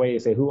company that way. You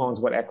say, who owns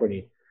what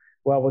equity?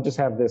 Well, we'll just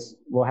have this,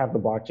 we'll have the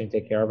blockchain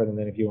take care of it. And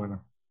then if you want to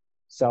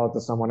sell it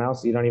to someone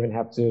else, you don't even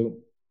have to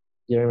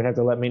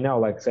let me know.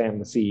 Like say I'm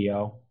the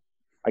CEO,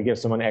 I give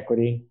someone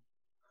equity,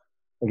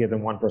 I give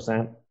them 1%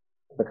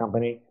 of the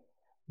company.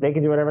 They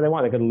can do whatever they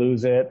want. They could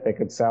lose it. They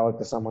could sell it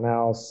to someone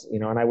else,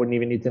 and I wouldn't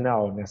even need to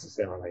know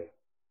necessarily.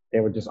 They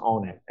would just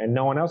own it. And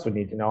no one else would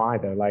need to know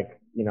either, like,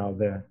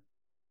 the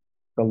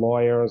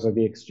lawyers or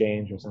the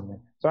exchange or something.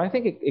 So I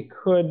think it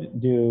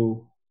could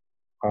do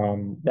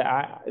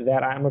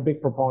that. I'm a big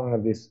proponent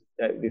of these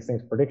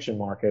things, prediction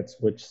markets,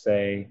 which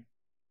say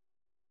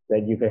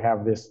that you could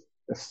have this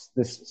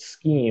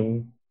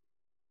scheme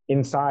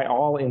inside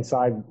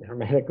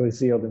hermetically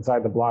sealed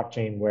inside the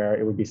blockchain where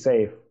it would be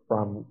safe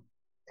from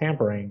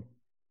tampering,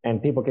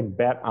 and people can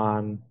bet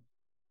on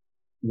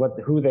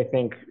who they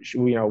think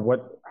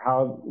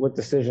what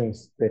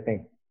decisions they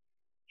think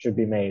should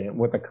be made and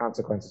what the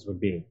consequences would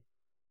be.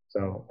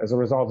 So as a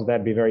result of that,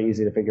 it'd be very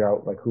easy to figure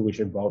out like who we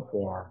should vote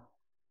for,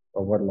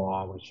 or what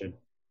law we should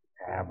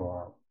have,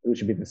 or who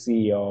should be the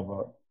CEO of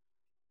a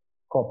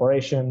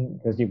corporation,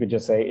 because you could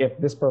just say, if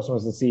this person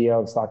was the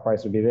CEO, the stock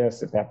price would be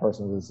this. If that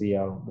person was the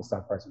CEO, the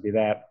stock price would be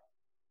that.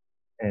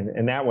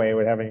 And that way it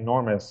would have an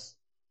enormous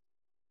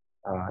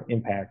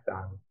impact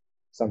on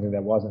something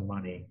that wasn't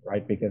money,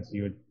 right? Because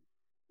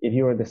if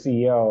you were the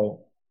CEO,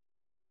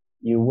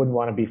 you wouldn't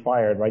want to be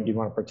fired, right? You'd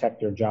want to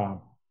protect your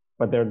job.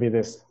 But there would be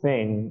this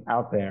thing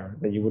out there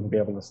that you wouldn't be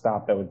able to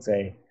stop that would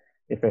say,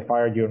 if they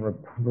fired you and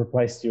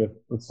replaced you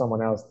with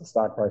someone else, the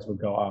stock price would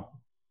go up.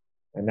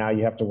 And now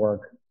you have to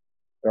work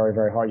very,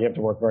 very hard. You have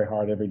to work very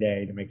hard every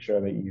day to make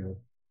sure that you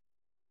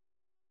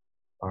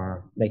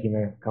are making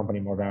the company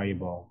more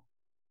valuable.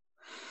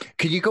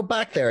 Could you go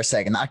back there a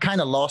second? I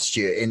kind of lost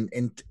you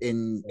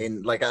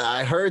in like,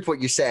 I heard what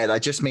you said. I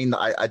just mean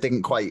that I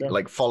didn't quite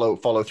like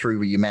follow through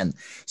what you meant.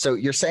 So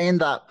you're saying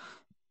that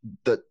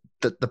the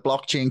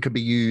blockchain could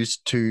be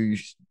used to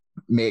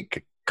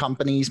make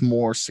companies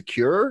more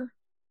secure?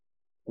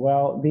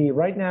 Well,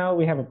 right now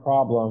we have a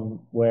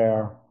problem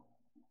where,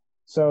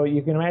 so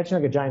you can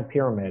imagine like a giant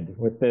pyramid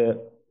with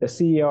the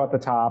CEO at the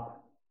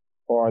top,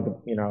 or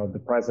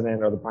the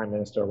president or the prime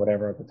minister or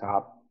whatever at the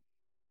top.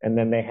 And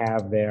then they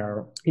have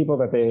their people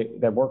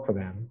that work for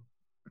them,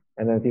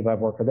 and then people that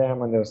work for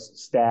them, and there's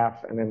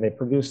staff, and then they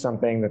produce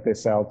something that they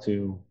sell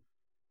to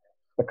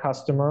the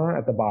customer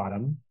at the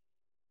bottom.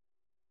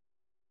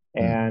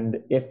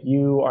 And if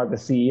you are the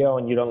CEO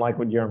and you don't like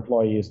what your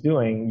employee is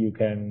doing, you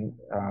can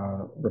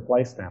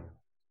replace them.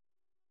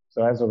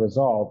 So as a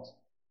result,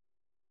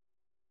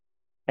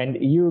 and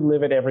you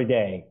live it every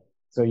day.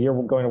 So you're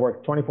going to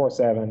work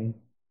 24/7.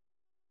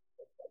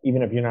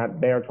 Even if you're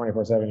not there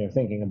 24/7, you're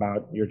thinking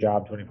about your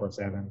job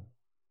 24/7.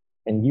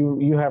 And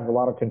you have a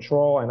lot of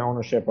control and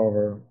ownership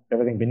over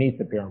everything beneath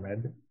the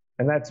pyramid.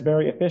 And that's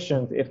very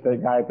efficient if the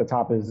guy at the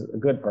top is a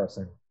good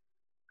person.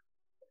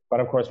 But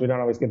of course, we don't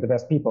always get the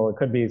best people. It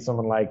could be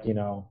someone like,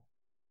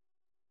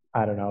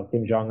 I don't know,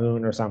 Kim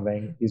Jong-un or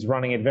something. He's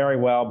running it very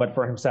well, but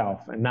for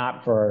himself and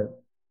not for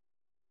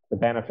the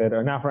benefit,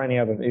 or not for any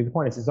other. The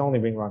point is, it's only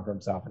being run for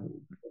himself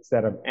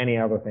instead of any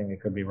other thing it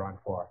could be run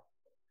for.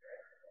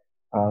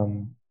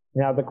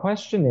 Now, the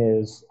question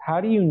is,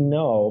 how do you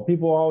know?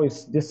 People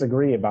always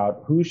disagree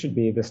about who should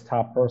be this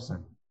top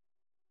person.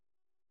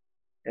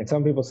 And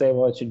some people say,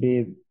 well, it should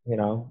be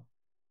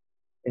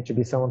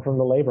someone from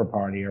the Labor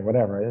Party or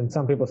whatever. And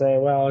some people say,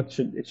 well, it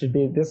should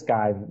be this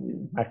guy,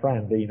 my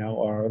friend,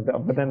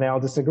 but then they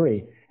all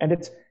disagree. And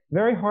it's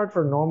very hard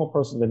for a normal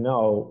person to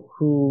know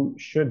who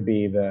should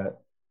be the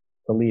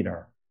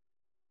leader.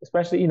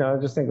 Especially,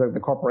 just think like the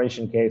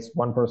corporation case.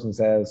 One person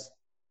says,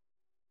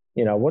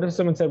 what if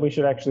someone said we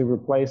should actually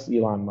replace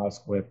Elon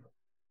Musk with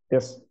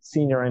this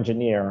senior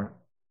engineer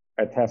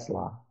at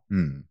Tesla?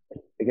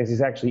 Because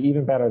he's actually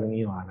even better than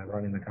Elon at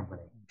running the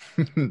company.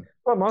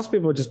 Well, most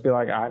people would just be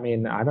like, I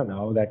don't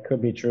know. That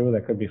could be true.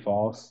 That could be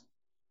false.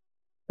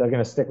 They're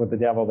going to stick with the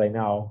devil they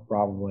know,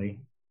 probably,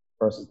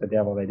 versus the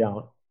devil they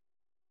don't.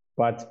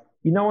 But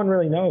no one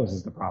really knows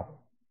is the problem.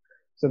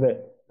 So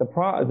the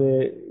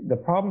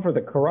problem for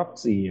the corrupt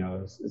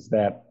CEOs is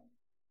that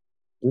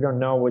we don't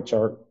know which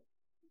are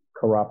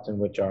corrupt and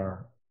which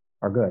are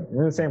good.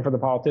 And the same for the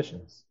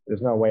politicians.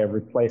 There's no way of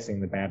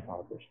replacing the bad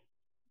politician.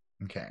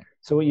 Okay.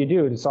 So what you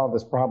do to solve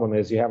this problem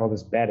is you have all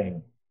this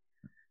betting.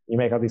 You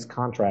make all these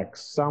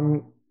contracts.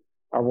 Some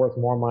are worth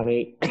more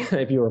money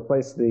if you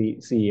replace the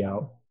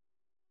CEO,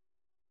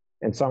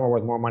 and some are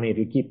worth more money if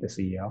you keep the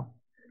CEO.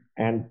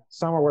 And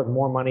some are worth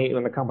more money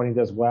when the company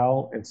does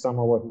well, and some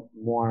are worth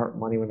more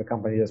money when the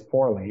company does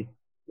poorly.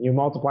 You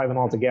multiply them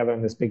all together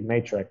in this big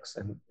matrix.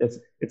 And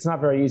it's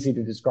not very easy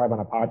to describe on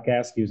a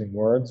podcast using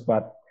words,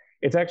 but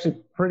it's actually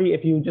pretty,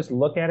 if you just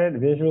look at it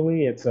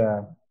visually,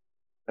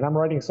 and I'm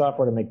writing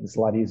software to make this a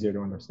lot easier to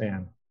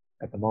understand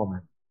at the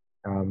moment.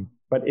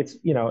 But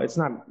it's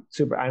not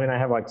super. I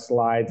have like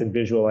slides and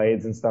visual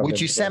aids and stuff.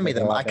 Would you send me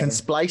them? I can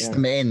splice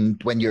them in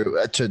when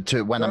you're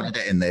when I'm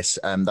editing this.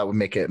 That would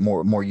make it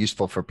more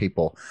useful for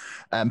people.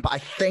 But I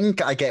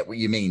think I get what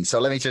you mean. So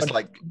let me just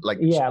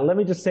let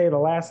me just say the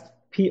last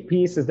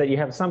piece is that you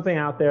have something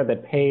out there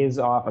that pays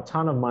off a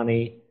ton of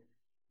money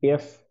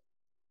if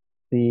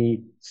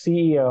the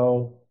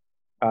CEO,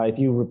 if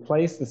you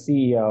replace the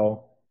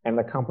CEO and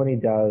the company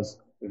does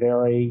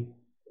very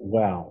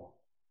well.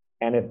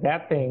 And if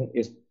that thing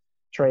is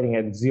trading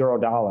at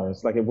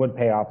 $0, like it would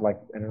pay off like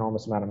an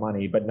enormous amount of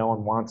money, but no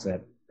one wants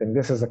it, then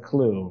this is a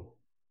clue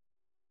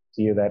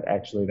to you that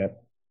actually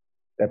that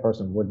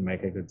person wouldn't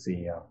make a good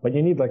CEO. But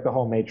you need like the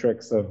whole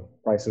matrix of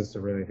prices to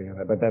really think of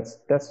that. But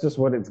that's just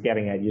what it's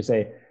getting at. You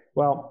say,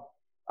 well,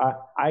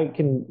 I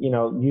can,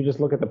 you just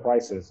look at the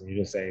prices and you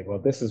just say, well,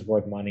 this is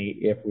worth money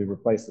if we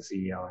replace the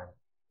CEO and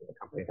the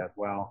company does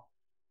well.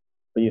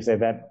 But you say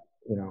that,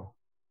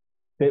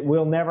 that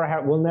we'll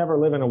never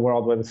live in a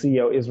world where the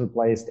CEO is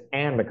replaced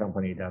and the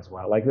company does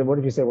well. Like, what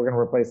if you say we're going to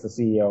replace the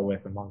CEO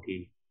with a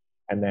monkey,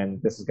 and then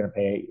this is going to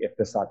pay if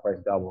the stock price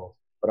doubles,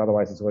 but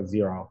otherwise it's worth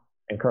zero,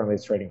 and currently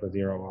it's trading for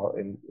zero. Well,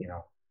 and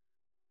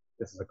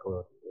this is a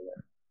clue.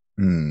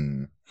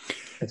 Hmm.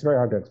 It's very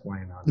hard to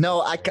explain. Honestly.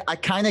 No, I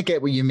kind of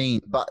get what you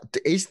mean, but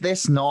is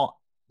this not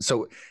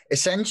so?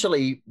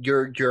 Essentially,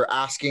 you're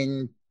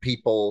asking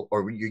people,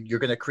 or you're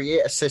going to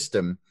create a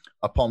system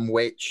upon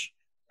which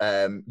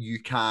you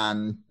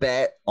can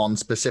bet on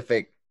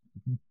specific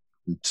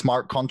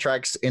smart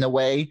contracts in a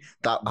way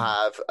that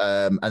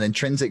have an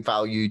intrinsic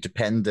value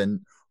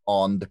dependent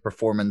on the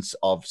performance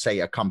of, say,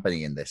 a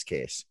company in this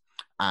case.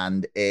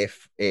 And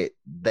if it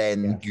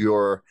then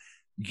you're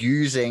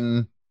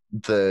using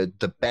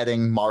the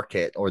betting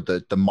market or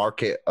the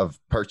market of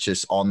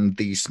purchase on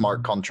these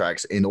smart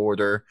contracts in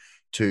order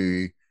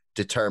to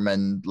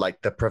determine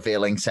like the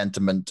prevailing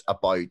sentiment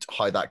about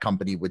how that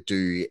company would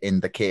do in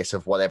the case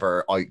of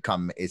whatever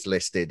outcome is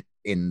listed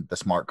in the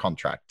smart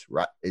contract,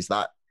 right? Is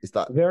that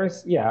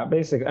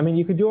basically. I mean,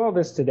 you could do all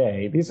this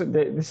today.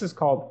 This is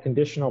called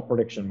conditional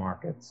prediction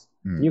markets.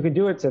 You could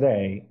do it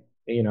today.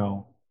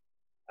 Anyone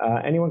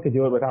could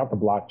do it without the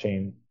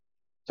blockchain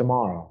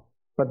tomorrow.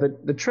 But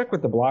the trick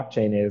with the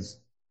blockchain is,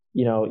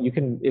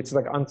 it's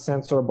like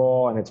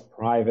uncensorable and it's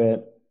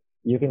private.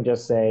 You can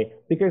just say,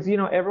 because,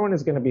 everyone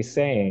is going to be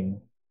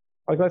saying,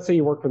 like, let's say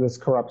you work for this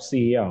corrupt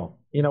CEO.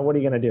 What are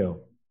you going to do?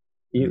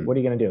 What are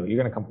you going to do? You're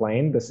going to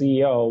complain? The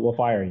CEO will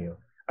fire you.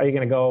 Are you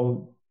going to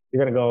go,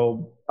 you're going to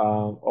go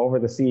over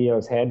the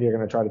CEO's head? You're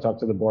going to try to talk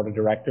to the board of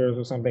directors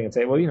or something and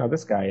say, well,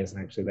 this guy isn't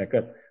actually that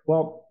good.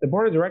 Well, the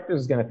board of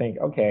directors is going to think,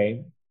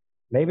 okay,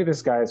 maybe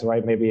this guy is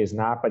right, maybe he's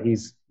not, but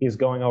he's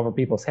going over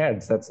people's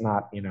heads. That's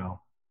not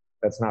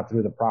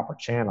through the proper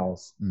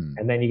channels.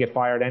 And then you get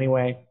fired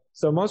anyway.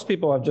 So most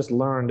people have just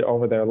learned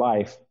over their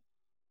life,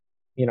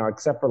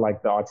 except for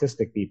like the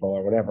autistic people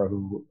or whatever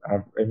who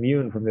are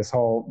immune from this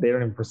whole, they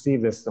don't even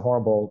perceive this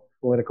horrible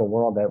political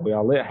world that we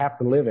all have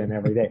to live in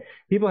every day.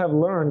 People have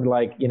learned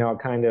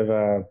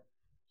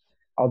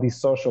all these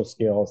social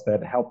skills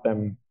that help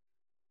them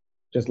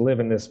just live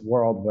in this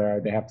world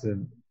where they have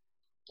to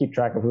keep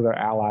track of who their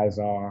allies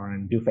are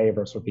and do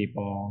favors for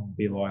people,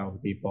 be loyal to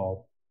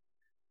people,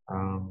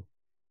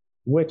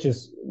 which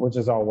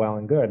is all well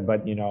and good.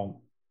 But,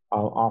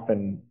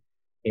 often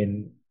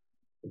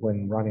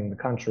when running the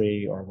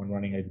country or when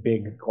running a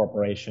big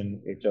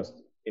corporation, it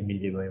just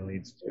immediately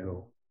leads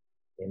to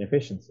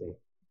inefficiency.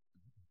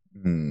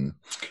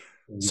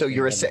 So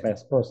you're the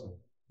best person.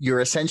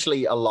 You're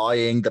essentially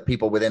allowing the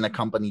people within a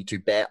company to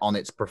bet on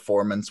its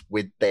performance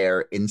with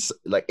their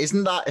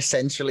isn't that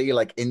essentially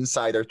like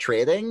insider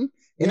trading?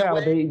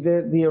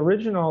 The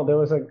original, there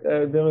was a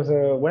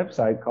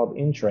website called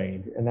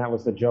Intrade, and that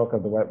was the joke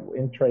of the web,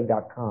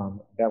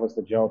 Intrade.com. That was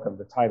the joke of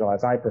the title,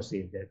 as I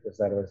perceived it, was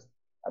that it was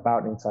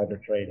about insider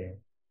trading.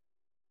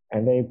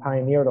 And they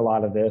pioneered a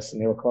lot of this,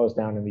 and they were closed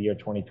down in the year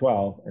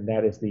 2012, and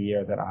that is the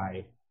year that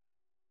I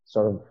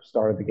sort of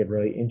started to get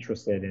really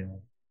interested in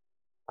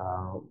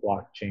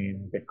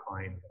blockchain,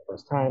 Bitcoin for the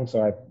first time.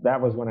 So that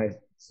was when I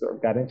sort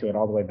of got into it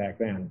all the way back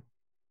then.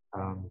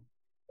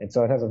 And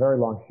so it has a very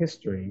long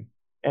history.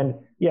 And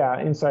yeah,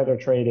 insider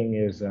trading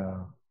is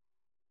a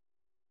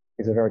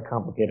very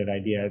complicated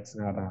idea. It's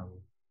not,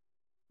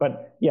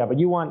 but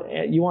you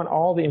want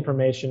all the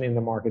information in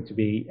the market to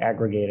be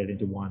aggregated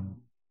into one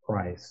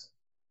price.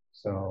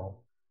 So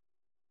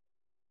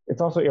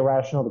it's also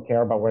irrational to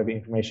care about where the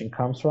information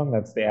comes from.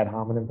 That's the ad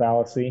hominem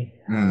fallacy.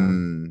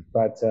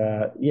 But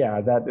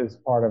that is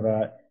part of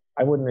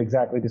I wouldn't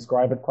exactly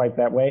describe it quite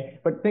that way.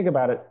 But think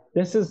about it.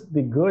 This is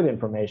the good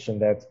information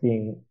that's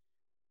being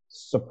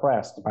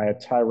suppressed by a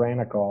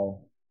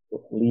tyrannical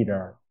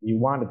leader. You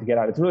want it to get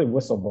out. It's really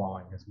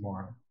whistleblowing is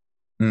more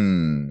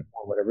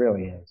what it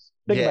really is.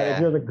 Think about it. If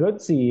you're the good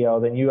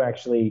CEO, then you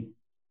actually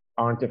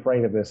aren't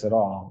afraid of this at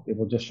all. It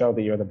will just show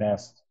that you're the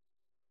best.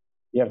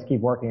 You have to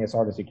keep working as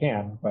hard as you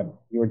can, but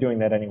you were doing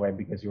that anyway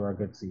because you were a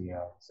good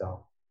CEO.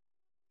 So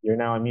you're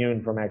now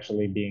immune from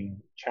actually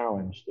being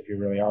challenged if you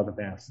really are the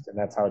best, and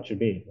that's how it should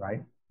be,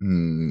 right?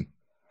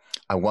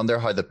 I wonder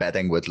how the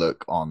betting would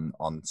look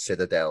on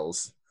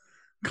Citadel's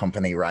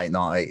company right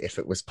now if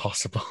it was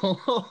possible.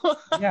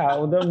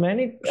 Well, there are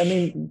many. I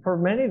mean, for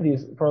many of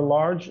these, for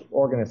large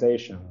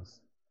organizations,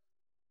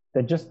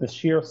 that just the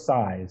sheer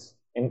size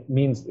and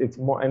means it's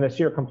more, and the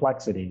sheer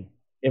complexity,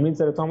 it means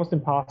that it's almost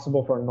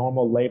impossible for a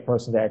normal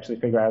layperson to actually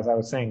figure out, as I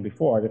was saying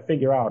before, to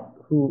figure out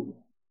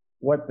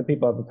what the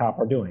people at the top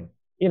are doing.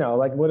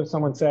 Like what if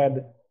someone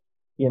said,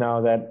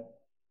 that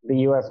the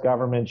U.S.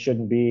 government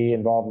shouldn't be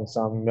involved in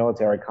some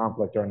military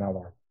conflict or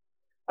another?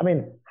 I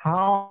mean,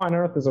 how on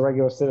earth does a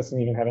regular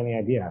citizen even have any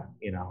idea?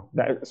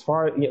 That as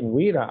far as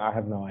I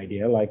have no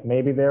idea. Like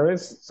maybe there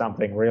is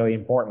something really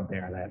important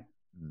there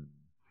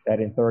that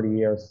in 30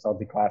 years it's all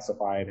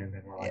declassified, and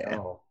then we're like,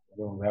 oh,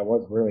 that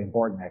was really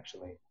important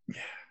actually.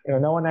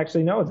 No one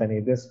actually knows any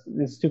of this.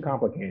 It's too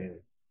complicated.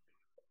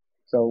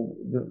 So,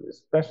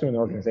 especially when the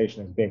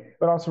organization is big,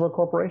 but also for a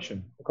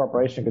corporation. A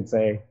corporation could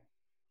say,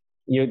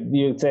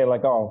 you'd say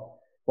like, oh,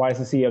 Why is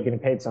the CEO getting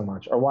paid so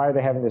much? Or why are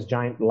they having this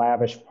giant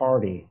lavish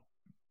party?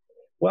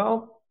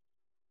 Well,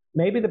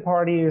 maybe the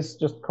party is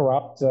just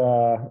corrupt,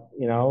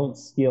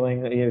 stealing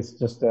is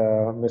just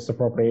a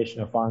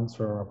misappropriation of funds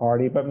for a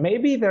party. But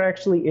maybe there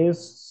actually is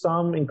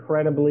some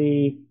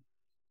incredibly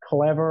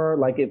clever,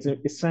 like it's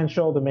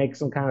essential to make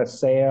some kind of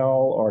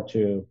sale or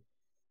to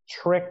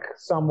trick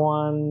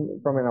someone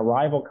from a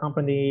rival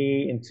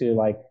company into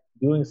like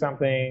doing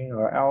something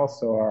or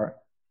else, or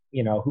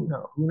who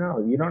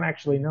knows? You don't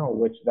actually know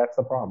which. That's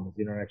the problem. Is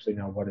you don't actually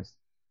know what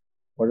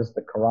is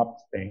the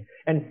corrupt thing,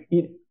 and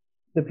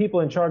the people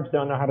in charge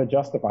don't know how to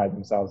justify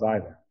themselves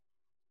either,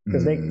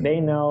 because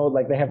they know,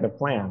 like, they have their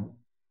plan.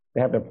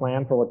 They have their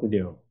plan for what to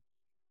do.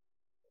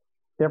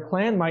 Their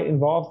plan might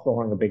involve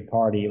throwing a big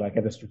party, like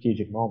at a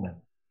strategic moment.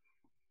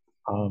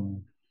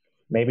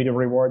 Maybe to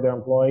reward their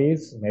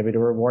employees, maybe to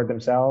reward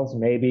themselves,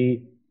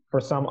 maybe for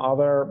some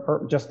other,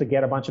 just to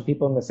get a bunch of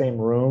people in the same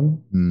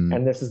room.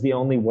 And this is the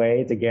only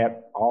way to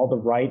get all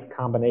the right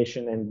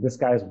combination. And this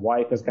guy's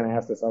wife is going to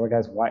ask this other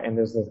guy's wife, and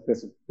there's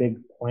this big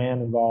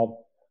plan involved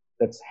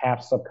that's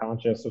half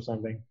subconscious or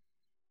something.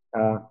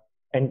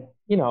 And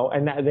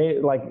they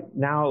like,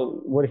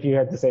 now, what if you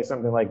had to say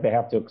something like they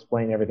have to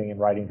explain everything in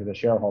writing to the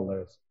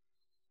shareholders?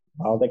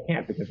 Well, they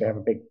can't, because they have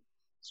a big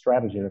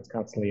strategy that's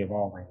constantly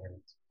evolving and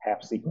it's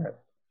half secret.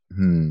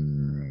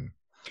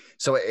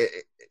 So,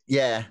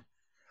 yeah,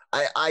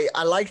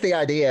 I like the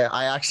idea.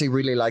 I actually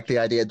really like the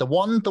idea. The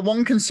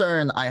one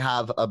concern I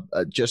have,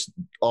 just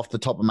off the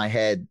top of my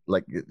head,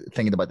 like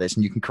thinking about this,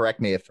 and you can correct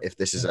me if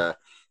this is a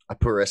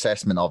poor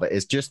assessment of it,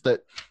 is just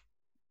that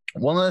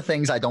one of the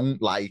things I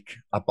don't like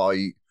about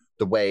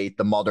the way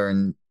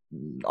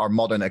our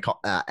modern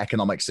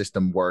economic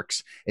system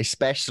works,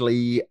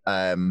 especially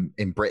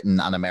in Britain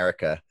and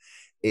America,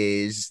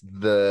 is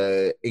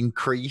the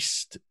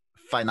increased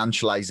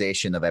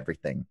financialization of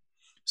everything.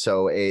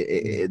 So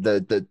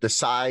the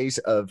size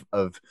of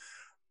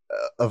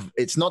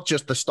it's not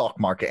just the stock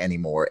market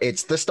anymore.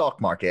 It's the stock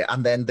market,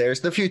 and then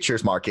there's the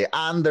futures market,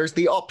 and there's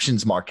the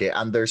options market,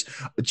 and there's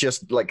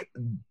just like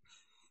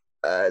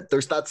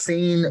there's that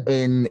scene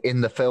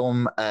in the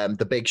film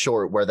The Big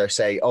Short where they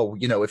say, oh,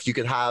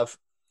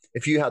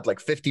 if you had like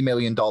 $50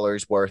 million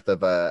worth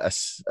of a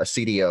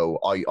CDO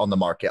on the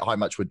market, how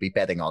much would be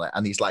betting on it?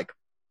 And he's like,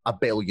 $1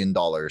 billion.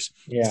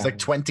 Yeah. It's like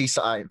 20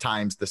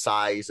 times the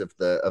size of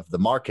the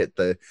market.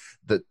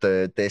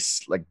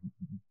 This like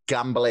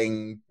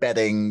gambling,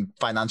 betting,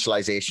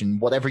 financialization,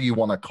 whatever you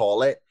want to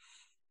call it.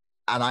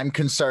 And I'm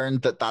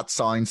concerned that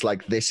sounds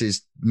like this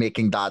is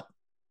making that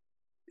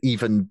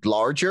even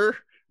larger.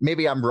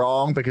 Maybe I'm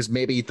wrong, because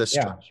maybe the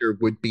structure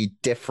would be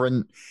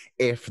different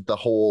if the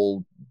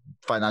whole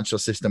financial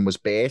system was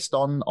based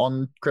on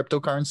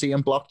cryptocurrency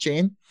and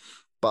blockchain.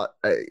 But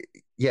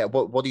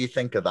what do you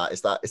think of that? Is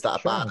that a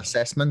bad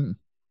assessment?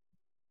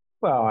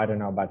 Well, I don't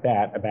know about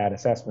that, a bad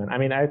assessment. I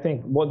mean, I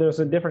think, there's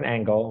a different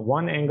angle.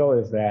 One angle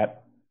is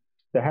that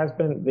there has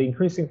been the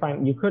increasing,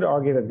 you could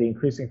argue that the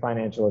increasing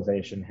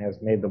financialization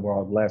has made the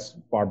world less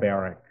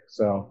barbaric.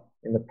 So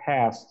in the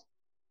past,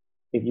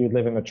 if you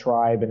live in a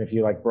tribe and if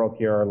you like broke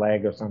your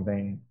leg or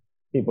something,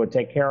 people would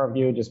take care of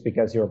you just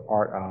because you were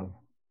part of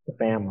the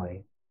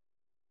family.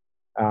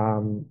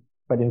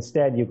 But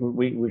instead,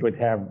 we would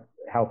have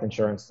health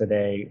insurance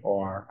today,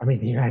 or the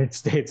United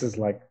States is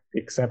like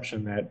the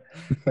exception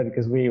but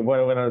because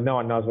no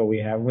one knows what we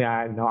have.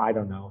 I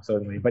don't know,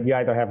 certainly. But you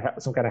either have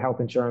some kind of health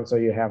insurance, or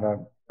you have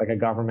a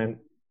government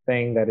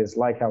thing that is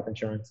like health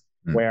insurance,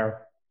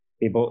 where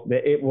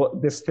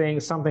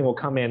something will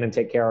come in and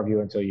take care of you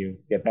until you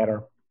get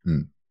better.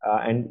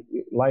 And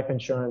life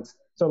insurance.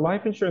 So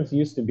life insurance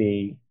used to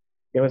be,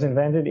 it was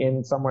invented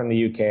somewhere in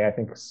the UK, I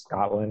think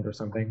Scotland or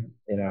something,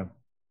 in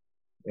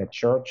a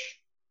church,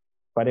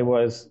 but it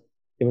was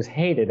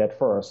hated at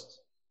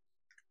first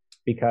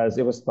because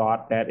it was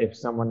thought that if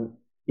someone,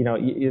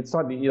 it's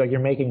thought like you're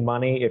making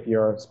money if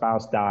your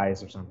spouse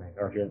dies or something,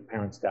 or if your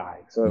parents die.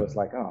 So it was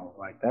like, oh,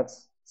 like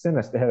that's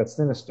sinister. They had a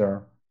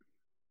sinister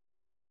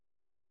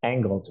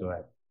angle to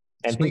it.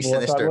 And it's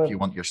sinister if you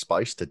want your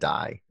spouse to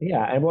die.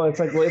 Yeah, and it's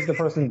like, if the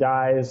person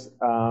dies,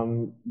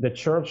 the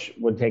church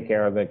would take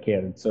care of the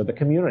kid, so the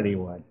community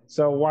would.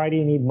 So why do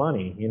you need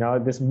money?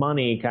 This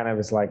money kind of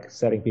is like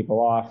setting people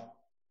off.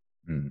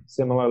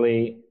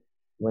 Similarly,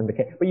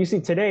 but you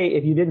see today,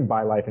 if you didn't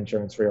buy life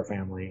insurance for your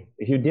family,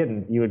 if you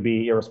didn't, you would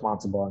be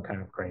irresponsible and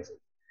kind of crazy.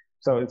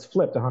 So it's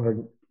flipped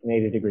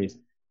 180 degrees.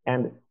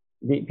 And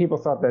people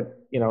thought that,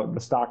 the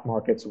stock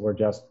markets were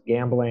just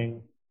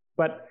gambling.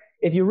 But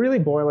if you really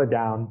boil it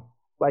down,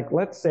 like,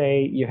 let's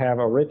say you have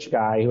a rich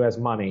guy who has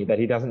money that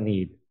he doesn't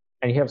need,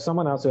 and you have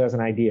someone else who has an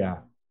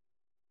idea,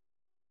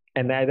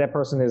 and that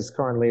person is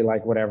currently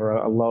like whatever,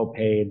 a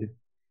low-paid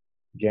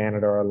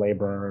janitor or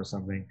laborer or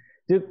something.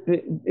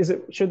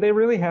 Should they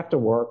really have to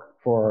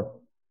work for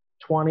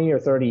 20 or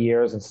 30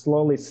 years and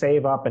slowly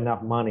save up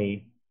enough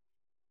money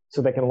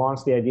so they can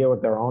launch the idea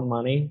with their own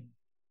money?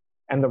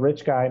 And the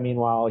rich guy,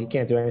 meanwhile, he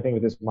can't do anything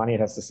with his money. It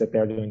has to sit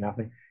there doing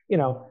nothing.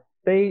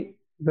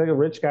 The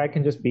rich guy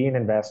can just be an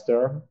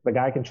investor. The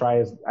guy can try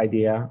his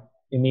idea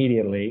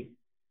immediately.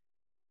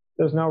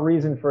 there's no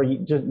reason for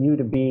you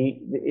to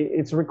be,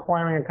 it's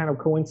requiring a kind of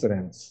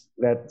coincidence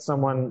that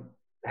someone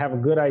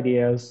have good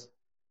ideas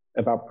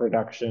about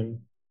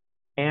production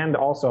and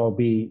also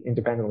be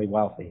independently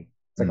wealthy.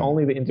 It's like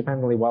only the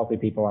independently wealthy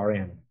people are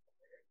in.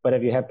 But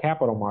if you have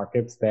capital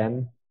markets,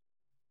 then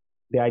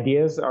the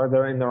ideas are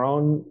there in their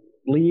own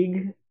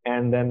league,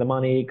 and then the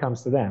money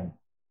comes to them.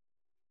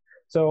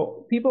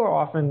 So people are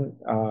often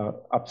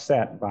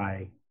upset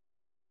by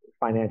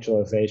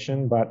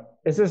financialization, but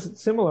is this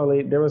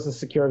similarly? There was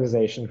a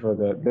securitization for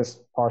this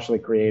partially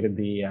created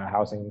the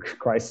housing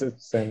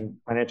crisis and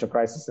financial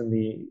crisis in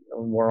the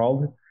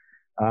world.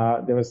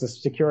 There was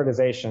this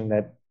securitization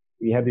that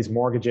you had these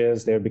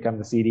mortgages; they would become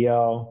the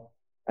CDO,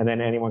 and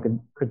then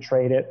anyone could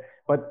trade it.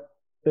 But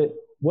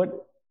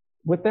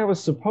what that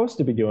was supposed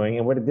to be doing,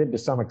 and what it did to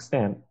some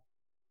extent,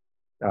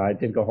 it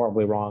did go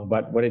horribly wrong.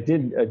 But what it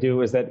did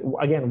do is that,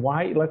 again,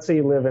 why? Let's say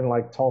you live in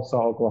like Tulsa,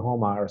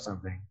 Oklahoma, or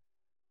something,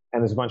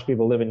 and there's a bunch of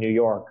people who live in New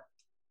York.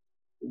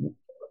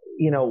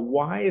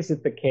 Why is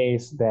it the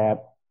case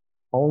that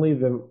only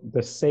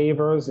the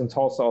savers in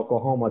Tulsa,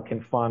 Oklahoma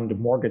can fund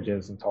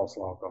mortgages in Tulsa,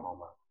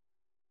 Oklahoma?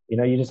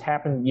 You just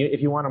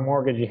if you want a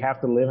mortgage, you have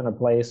to live in a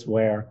place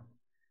where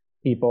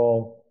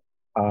people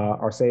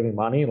are saving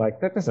money.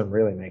 Like, that doesn't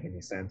really make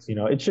any sense.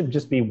 It should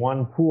just be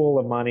one pool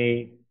of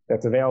money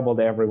that's available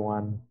to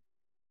everyone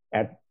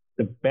at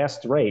the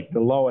best rate, the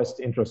lowest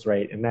interest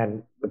rate. And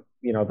then,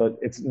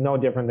 it's no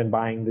different than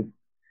buying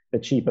the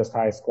cheapest,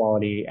 highest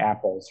quality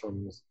apples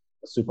from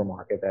a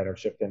supermarket that are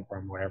shipped in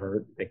from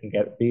wherever they can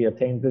be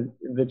obtained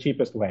the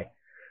cheapest way.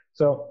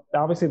 So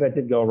obviously that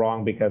did go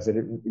wrong because it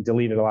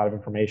deleted a lot of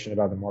information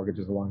about the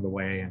mortgages along the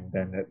way, and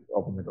then it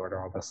opened the door to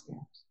all the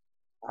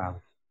scams.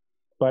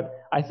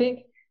 But I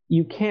think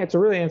you can't, to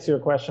really answer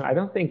your question, I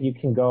don't think you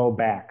can go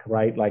back,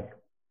 right? Like,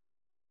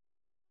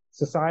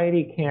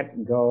 society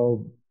can't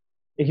go,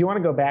 if you want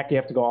to go back, you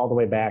have to go all the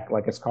way back.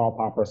 Like, as Karl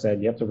Popper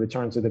said, you have to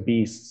return to the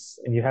beasts,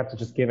 and you have to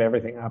just give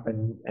everything up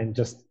and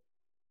just,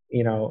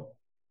 you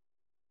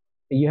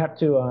have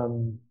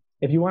to,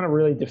 if you want to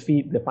really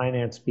defeat the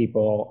finance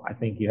people, I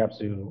think you have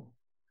to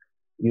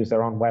use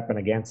their own weapon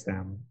against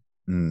them,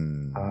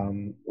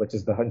 which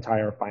is the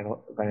entire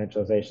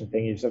financialization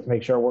thing. You just have to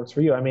make sure it works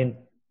for you. I mean,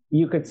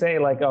 you could say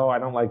like, oh, I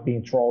don't like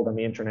being trolled on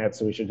the internet,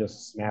 so we should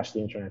just smash the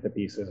internet to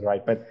pieces,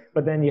 right?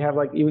 But then you have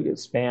like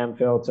spam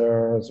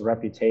filters,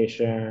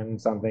 reputation,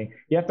 something.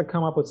 You have to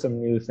come up with some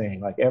new thing.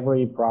 Like,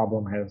 every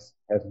problem has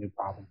a new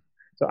problem.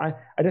 So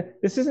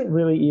this isn't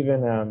really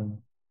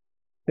even.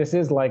 This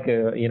is like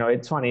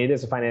it's funny. It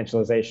is a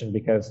financialization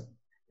because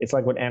it's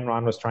like what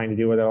Enron was trying to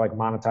do, where they're like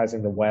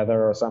monetizing the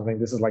weather or something.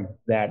 This is like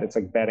that. It's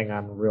like betting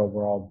on real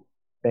world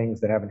things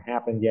that haven't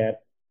happened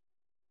yet.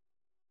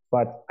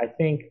 But I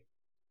think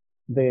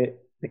the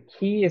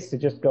key is to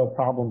just go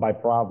problem by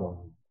problem.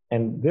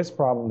 And this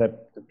problem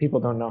that people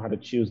don't know how to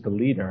choose the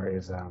leader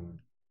is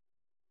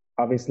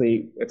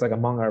obviously, it's like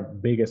among our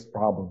biggest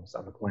problems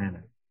on the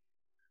planet.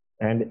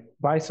 And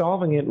by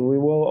solving it, we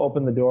will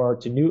open the door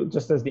to new,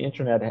 just as the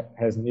internet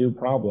has new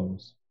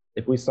problems.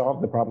 If we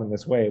solve the problem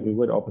this way, we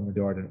would open the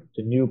door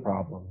to new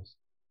problems.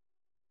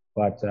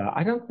 But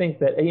I don't think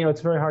that,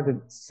 it's very hard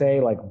to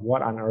say like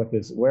what on earth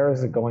where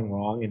is it going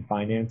wrong in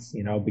finance,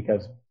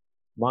 because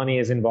money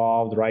is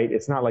involved, right?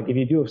 It's not like if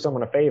you do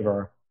someone a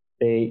favor,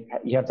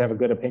 you have to have a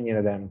good opinion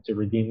of them to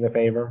redeem the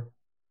favor.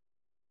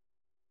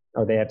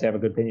 Or they have to have a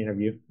good opinion of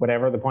you.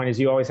 Whatever. The point is,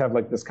 you always have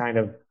like this kind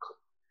of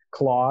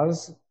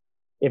clause.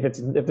 If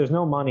there's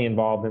no money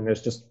involved and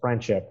there's just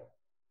friendship,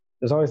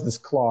 there's always this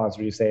clause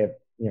where you say,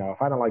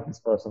 if I don't like this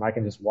person, I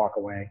can just walk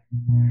away.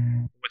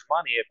 With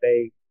money, if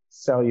they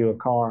sell you a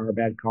car or a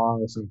bad car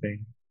or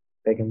something,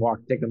 they can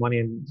take the money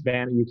and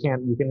ban. You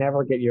can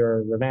never get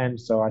your revenge.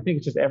 So I think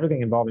it's just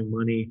everything involving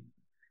money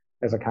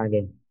has a kind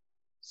of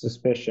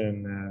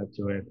suspicion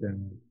to it,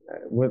 and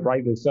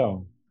rightly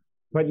so.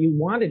 But you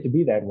want it to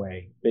be that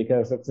way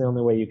because that's the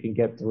only way you can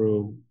get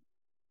through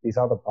these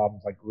other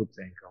problems like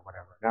groupthink or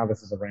whatever. Now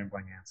this is a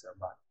rambling answer,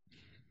 but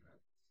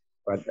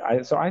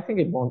I think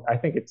it won't. I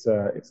think it's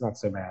not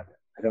so bad.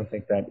 I don't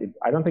think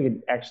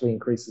it actually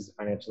increases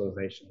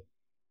financialization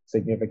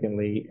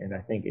significantly, and I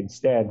think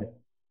instead,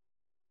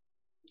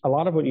 a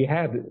lot of what you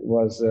had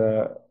was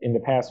in the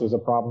past was a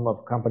problem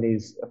of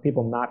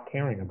people not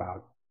caring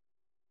about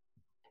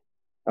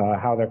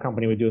how their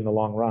company would do in the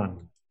long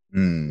run.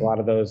 A lot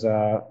of those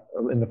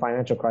in the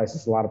financial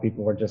crisis, a lot of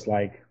people were just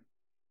like,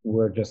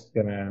 we're just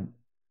gonna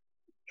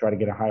try to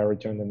get a higher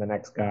return than the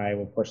next guy.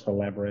 We'll push the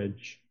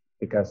leverage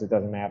because it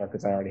doesn't matter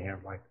because I already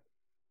have like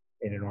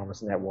an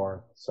enormous net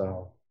worth.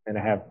 So, and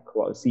I have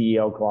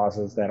CEO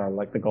clauses that are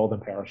like the golden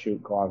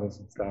parachute clauses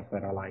and stuff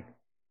that are like,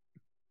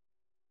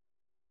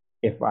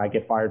 if I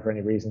get fired for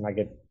any reason, I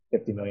get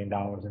 $50 million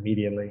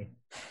immediately.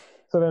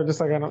 So they're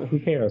just like, who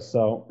cares?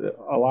 So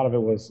a lot of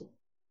it was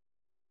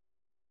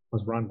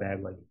run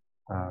badly.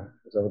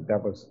 So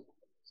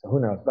who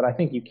knows? But I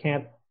think you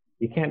can't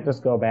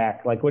just go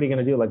back. Like, what are you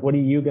going to do? Like, what are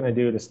you going to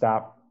do to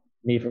stop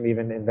me from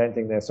even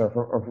inventing this,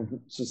 or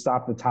to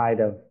stop the tide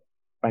of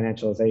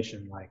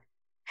financialization? Like,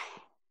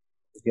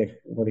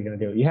 what are you going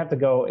to do? You have to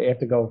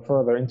go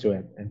further into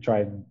it and try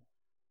and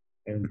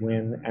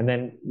win, and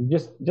then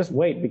just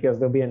wait because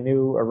there'll be a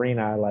new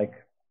arena like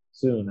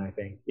soon. I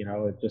think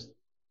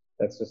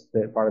that's just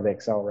part of the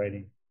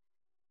accelerating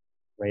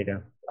rate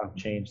of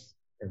change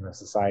in the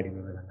society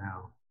we live in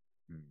now.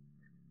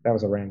 That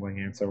was a rambling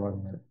answer,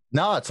 wasn't it?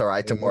 No, it's all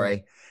right. Don't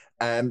worry.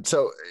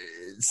 So,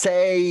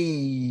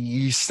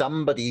 say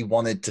somebody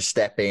wanted to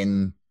step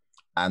in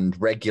and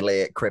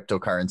regulate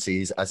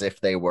cryptocurrencies as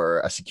if they were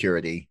a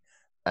security.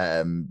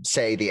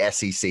 Say the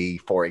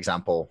SEC, for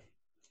example,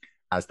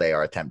 as they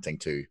are attempting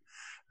to.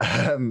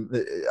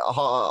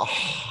 How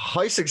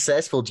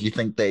successful do you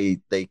think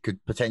they could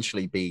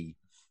potentially be?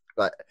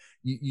 Like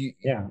we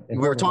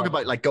were talking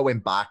about like going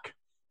back.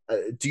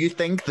 Do you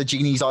think the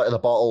genie's out of the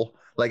bottle?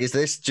 Like, is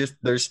this just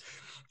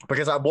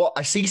because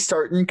I see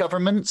certain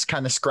governments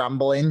kind of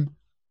scrambling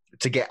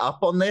to get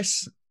up on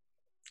this.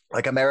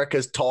 Like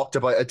America's talked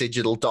about a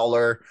digital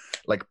dollar.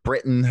 Like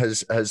Britain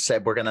has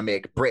said we're going to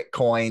make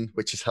Britcoin,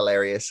 which is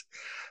hilarious.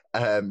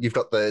 You've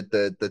got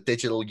the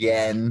digital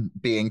yen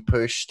being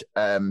pushed,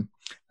 and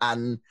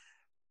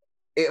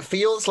it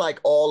feels like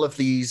all of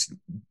these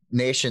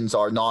nations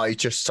are now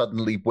just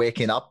suddenly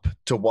waking up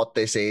to what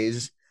this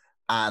is,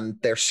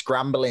 and they're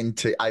scrambling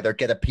to either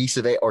get a piece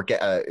of it or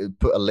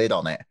put a lid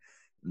on it.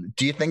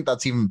 Do you think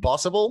that's even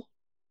possible?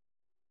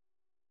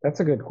 That's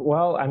a good.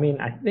 Well, I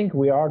mean, I think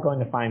we are going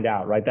to find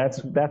out, right?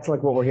 That's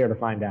like what we're here to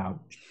find out,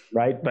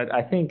 right? But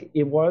I think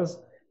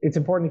it's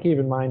important to keep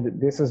in mind that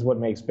this is what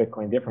makes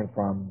Bitcoin different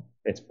from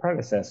its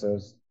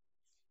predecessors,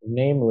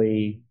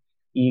 namely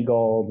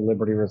Eagle, the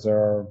Liberty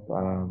Reserve.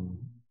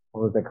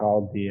 What was they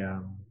called?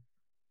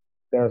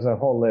 There's a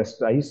whole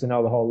list. I used to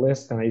know the whole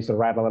list, and I used to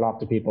rattle it off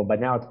to people. But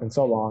now it's been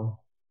so long,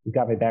 you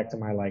got me back to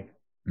my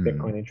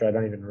Bitcoin intro. I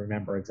don't even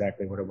remember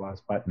exactly what it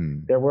was, but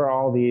there were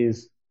all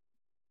these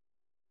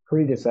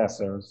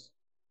predecessors,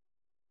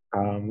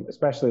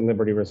 especially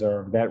Liberty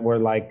Reserve, that were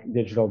like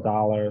digital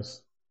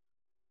dollars,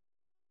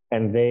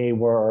 and they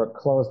were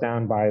closed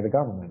down by the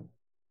government.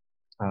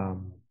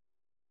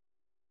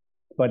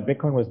 But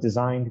Bitcoin was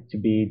designed to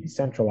be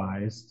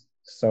decentralized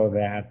so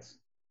that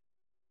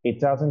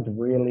it's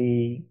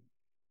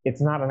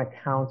not an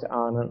account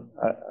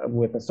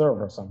with a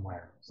server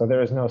somewhere. So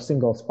there is no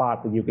single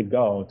spot that you could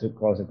go to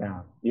close it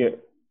down.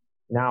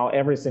 Now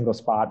every single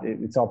spot,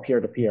 it's all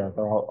peer-to-peer.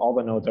 All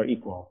the nodes are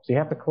equal. So you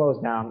have to close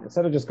down,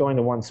 instead of just going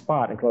to one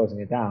spot and closing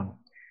it down,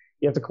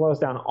 you have to close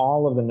down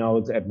all of the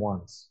nodes at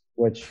once,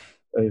 which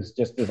is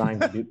just designed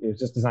to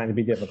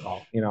be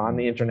difficult. On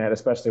the internet,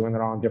 especially when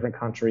they're all in different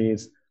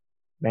countries,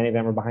 many of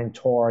them are behind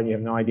Tor, and you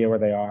have no idea where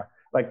they are.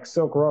 Like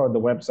Silk Road, the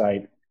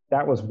website,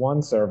 that was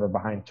one server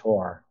behind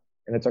Tor,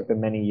 and it took them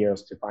many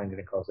years to find it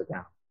and close it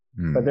down.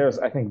 But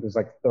I think there's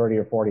like 30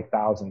 or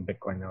 40,000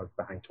 Bitcoin nodes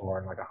behind Tor,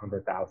 and like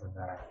 100,000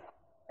 that are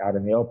out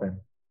in the open.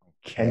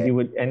 Okay.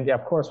 And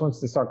of course, once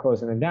they start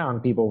closing it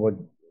down, people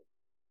would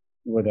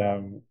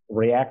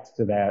react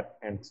to that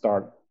and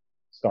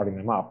starting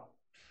them up.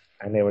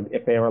 And they would,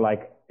 if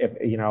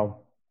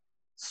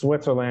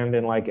Switzerland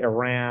and like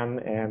Iran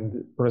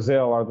and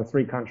Brazil are the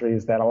three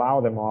countries that allow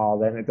them all,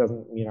 then it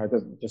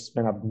doesn't just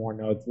spin up more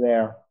nodes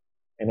there,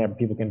 and then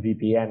people can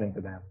VPN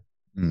into them.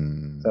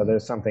 So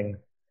there's something,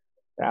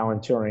 Alan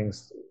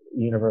Turing's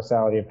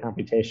universality of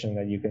computation,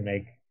 that you can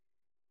make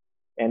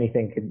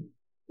anything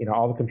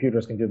all the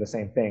computers can do the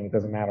same thing. It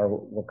doesn't matter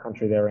what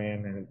country they're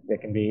in, and it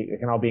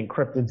can all be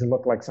encrypted to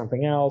look like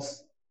something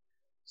else.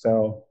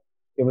 So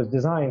it was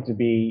designed to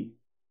be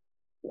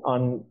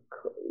it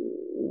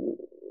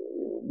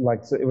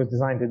was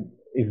designed to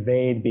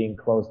evade being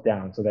closed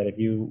down, so that if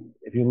you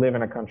live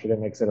in a country that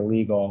makes it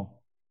illegal,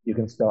 you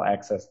can still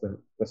access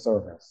the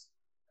service.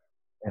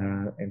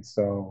 And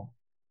so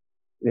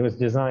it was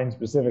designed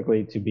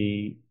specifically to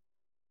be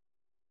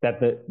that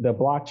the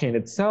blockchain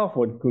itself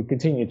could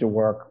continue to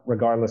work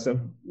regardless of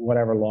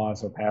whatever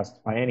laws are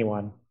passed by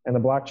anyone. And the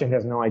blockchain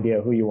has no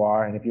idea who you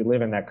are and if you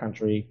live in that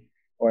country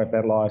or if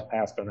that law is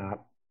passed or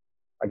not,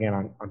 again,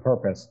 on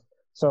purpose.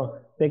 So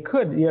they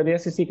could, the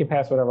SEC can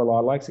pass whatever law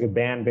it likes. It could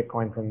ban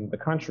Bitcoin from the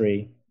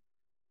country.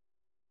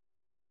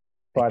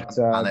 But that's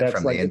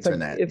from like, the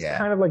internet. It's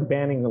kind of like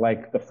banning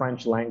the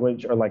French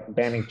language, or like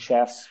banning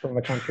chess from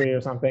the country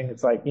or something.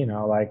 It's like,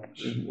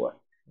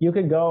 you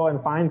could go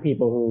and find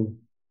people who,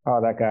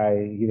 that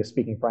guy, he was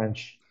speaking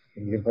French,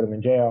 and you can put him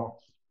in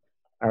jail,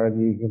 or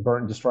you can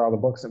burn and destroy all the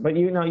books. But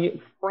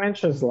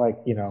French is like,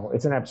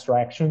 it's an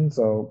abstraction,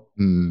 so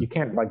you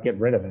can't like get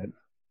rid of it.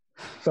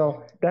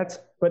 So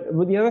but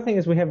the other thing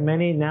is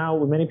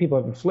many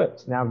people have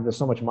flipped now that there's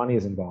so much money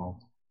is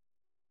involved.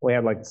 We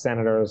have like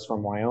senators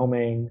from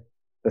Wyoming,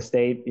 the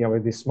state, we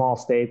have these small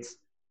states,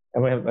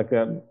 and we have like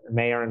a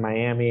mayor in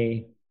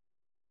Miami.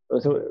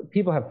 So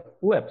people have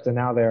flipped, and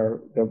now they're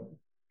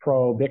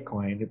pro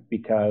Bitcoin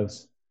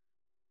because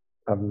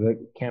of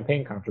the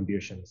campaign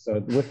contributions. So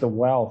with the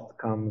wealth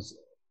comes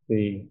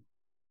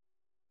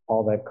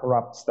all that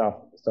corrupt stuff.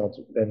 So it's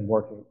been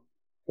working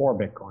for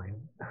Bitcoin,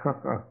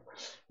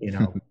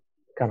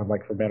 kind of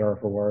like for better or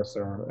for worse,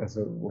 or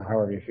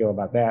however you feel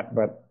about that.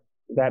 But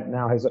that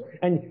now has,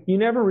 and you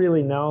never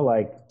really know,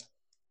 like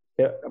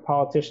a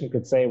politician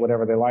could say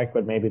whatever they like,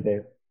 but maybe they,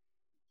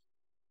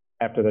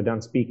 after they're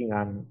done speaking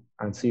on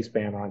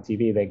C-SPAN or on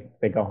TV,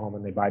 they go home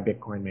and they buy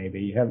Bitcoin.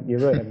 Maybe you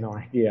really have no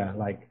idea.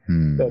 Like,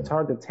 so it's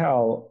hard to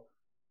tell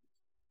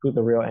who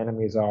the real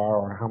enemies are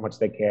or how much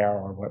they care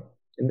or what.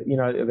 You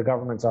know, the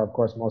governments are of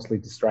course mostly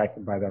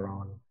distracted by their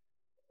own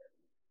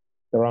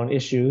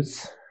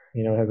issues.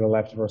 You know, we have the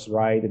left versus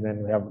right, and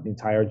then we have the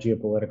entire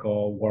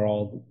geopolitical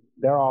world.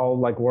 They're all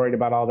like worried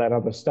about all that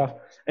other stuff.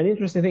 An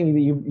interesting thing,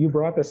 you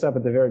brought this up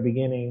at the very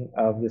beginning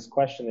of this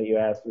question that you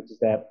asked, which is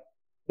that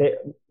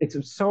it's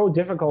so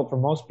difficult for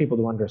most people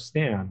to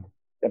understand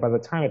that by the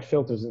time it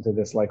filters into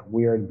this like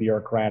weird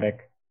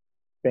bureaucratic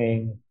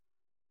thing,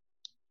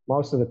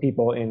 most of the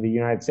people in the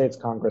United States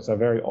Congress are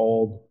very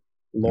old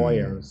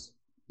lawyers.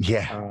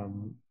 Yeah.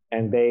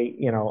 And they,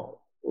 you know,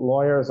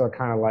 lawyers are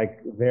kind of like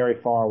very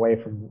far away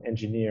from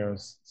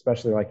engineers,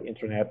 especially like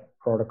internet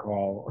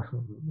protocol,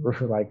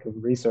 like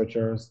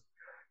researchers.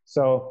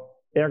 So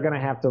they're going to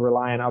have to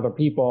rely on other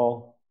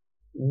people.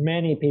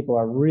 Many people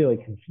are really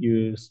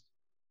confused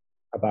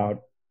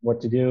about what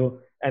to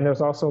do. And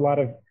there's also a lot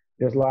of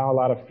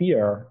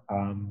fear,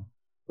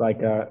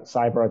 like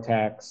cyber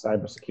attacks,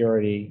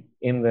 cybersecurity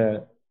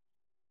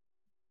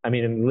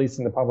at least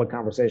in the public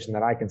conversation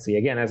that I can see.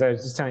 Again, as I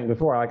was just telling you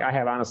before, like I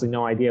have honestly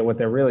no idea what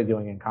they're really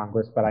doing in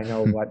Congress, but I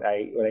know what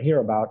I hear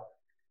about.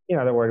 You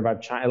know, they're worried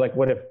about China. Like,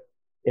 what if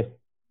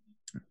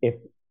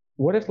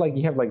like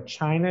you have like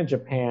China,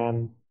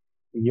 Japan,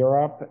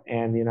 Europe,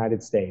 and the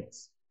United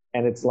States,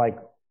 and it's like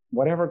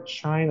whatever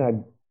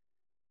China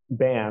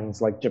bans,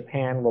 like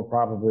Japan will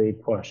probably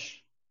push,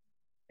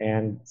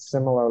 and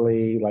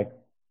similarly, like.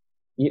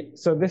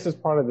 So this is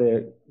part of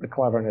the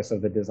cleverness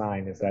of the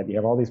design, is that you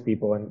have all these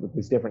people and with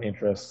these different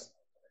interests,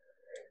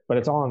 but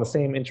it's all on the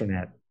same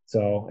internet.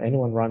 So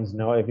anyone runs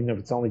node, even if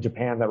it's only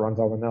Japan that runs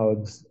all the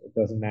nodes, it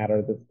doesn't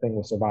matter, the thing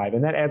will survive.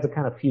 And that adds a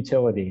kind of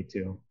futility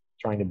to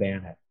trying to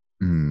ban it.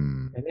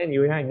 And then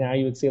you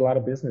would see a lot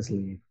of business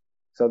leave.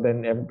 So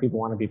then people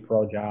want to be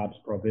pro-jobs,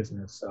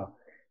 pro-business. So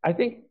I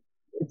think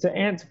to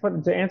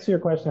answer your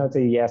question, I would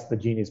say yes, the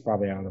genie's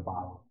probably out of the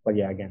bottle. But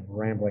yeah, again,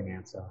 rambling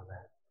answer on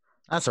that.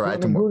 That's all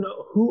right. I mean,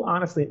 who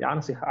honestly,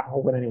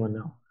 how would anyone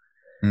know?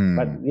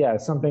 But yeah,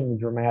 something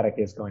dramatic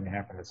is going to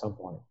happen at some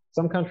point.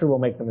 Some country will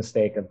make the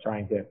mistake of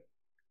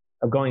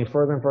going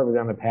further and further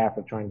down the path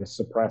of trying to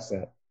suppress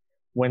it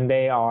when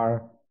they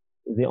are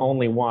the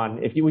only one.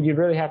 What you'd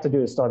really have to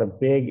do is start a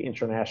big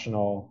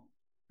international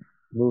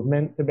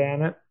movement to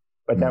ban it,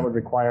 but that would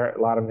require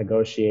a lot of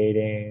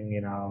negotiating,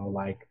 you know,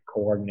 like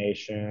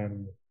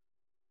coordination,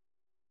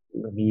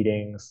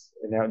 meetings,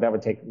 and that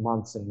would take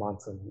months and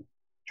months of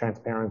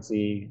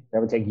transparency.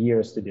 That would take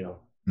years to do.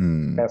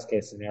 Best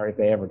case scenario, if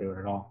they ever do it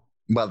at all.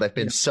 Well, they've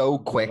been so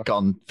quick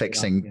on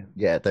fixing.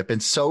 Yeah, they've been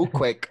so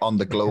quick on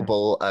the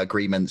global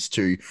agreements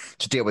to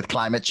deal with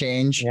climate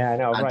change. Yeah, I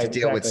know, and right, to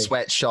deal with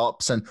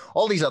sweatshops and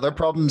all these other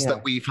problems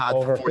that we've had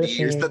for 40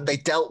 years that they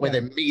dealt with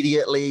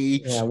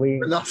immediately. Yeah,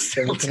 we can look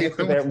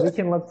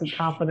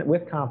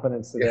with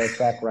confidence to their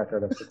track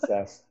record of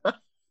success.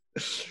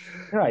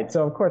 Right.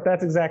 So of course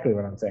that's exactly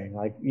what I'm saying.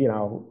 Like, you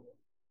know,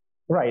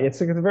 right. It's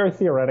very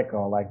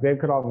theoretical. Like they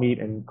could all meet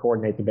and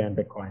coordinate to ban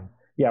Bitcoin.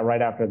 Yeah,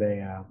 right after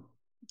they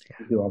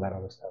do all that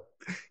other stuff.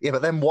 Yeah,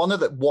 but then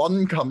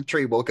one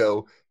country will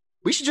go,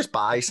 we should just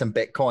buy some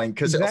Bitcoin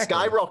because it'll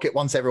skyrocket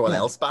once everyone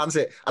else bans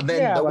it, and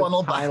then no one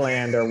will buy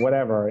Thailand or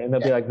whatever, and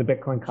they'll be like the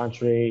Bitcoin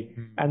country,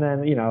 and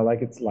then you know,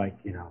 like it's like,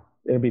 you know,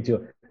 it'll be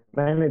too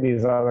many of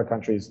these other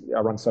countries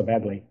are run so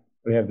badly.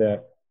 We have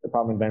the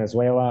problem in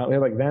Venezuela. We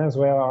have like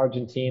Venezuela,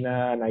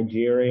 Argentina,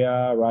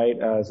 Nigeria, right,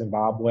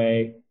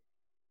 Zimbabwe.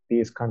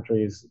 These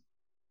countries,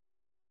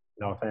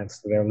 no offense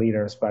to their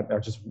leaders, but they're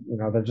just, you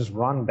know, they're just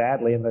run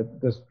badly, and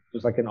there's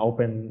like an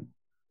open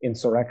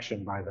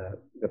insurrection by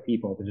the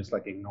people to just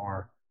like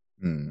ignore.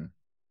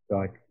 So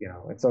like, you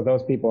know, and so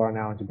those people are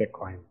now into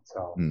Bitcoin.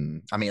 So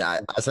I mean,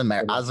 as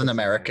an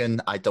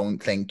American, I don't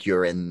think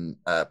you're in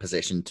a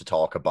position to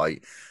talk about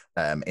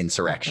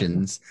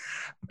insurrections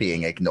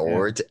being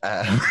ignored.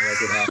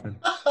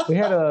 We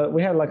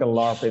had like a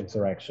LARP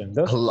insurrection.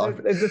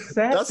 The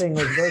sad thing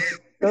is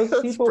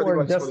those people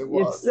were just,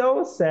 it's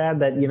so sad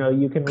that, you know,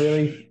 you can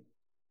really,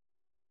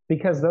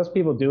 because those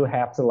people do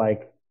have to,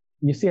 like,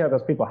 you see how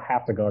those people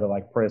have to go to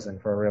like prison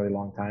for a really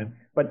long time,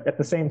 but at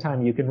the same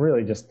time you can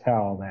really just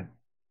tell that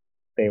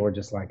they were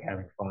just like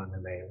having fun,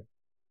 and they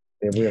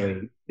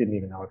really didn't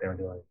even know what they were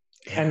doing.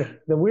 And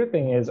the weird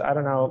thing is, I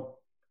don't know,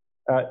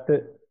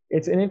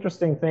 it's an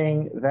interesting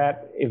thing,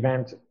 that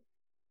event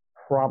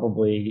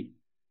probably,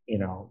 you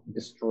know,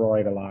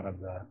 destroyed a lot of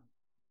the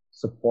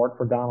support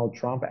for Donald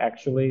Trump.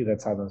 Actually,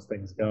 that's how those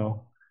things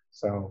go.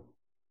 So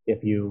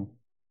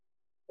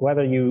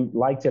whether you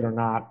liked it or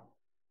not,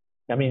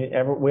 I mean,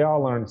 we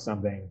all learned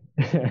something.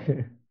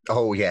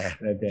 Oh yeah,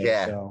 that day.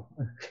 Yeah. So,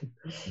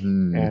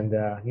 and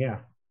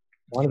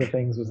one of the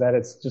things was that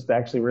it's just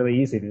actually really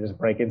easy to just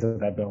break into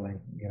that building,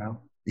 you know.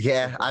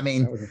 Yeah, I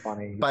mean, that was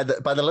funny. By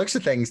the looks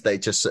of things, they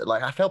just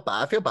like, I feel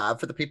bad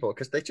for the people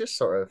because they just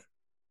sort of,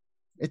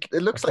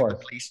 It looks like the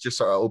police just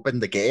sort of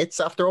opened the gates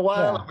after a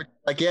while. Yeah.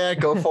 Like, yeah,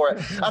 go for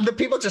it. And the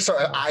people just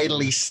sort of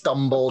idly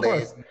stumbled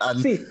in.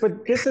 And... See,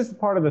 but this is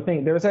part of the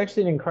thing. There was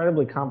actually an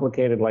incredibly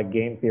complicated like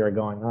game theory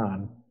going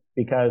on,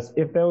 because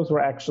if those were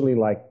actually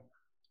like,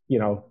 you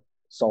know,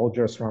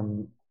 soldiers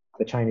from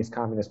the Chinese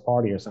Communist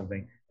Party or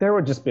something, there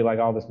would just be like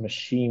all this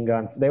machine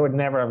gun. They would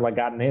never have like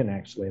gotten in,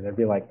 actually. There'd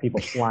be like people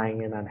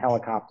flying in on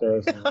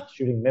helicopters and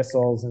shooting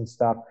missiles and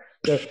stuff.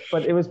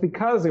 But it was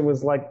because it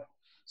was like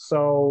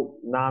so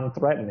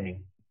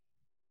non-threatening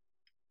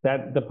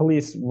that the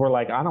police were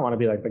like, I don't want to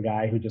be like the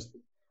guy who just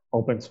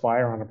opens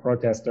fire on a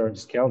protester and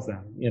just kills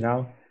them, you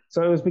know?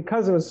 So it was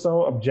because it was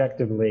so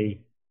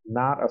objectively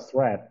not a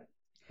threat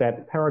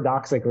that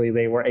paradoxically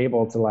they were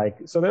able to like,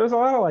 so there was a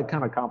lot of like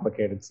kind of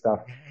complicated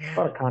stuff, a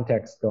lot of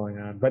context going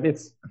on, but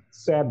it's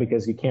sad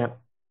because you can't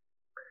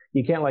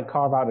like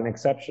carve out an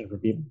exception for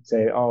people to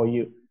say, oh,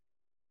 you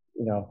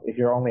know, if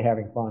you're only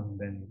having fun,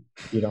 then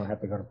you don't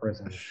have to go to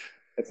prison.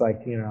 It's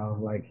like, you know,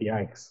 like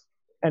yikes.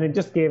 And it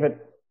just gave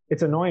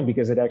it's annoying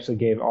because it actually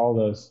gave all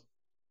those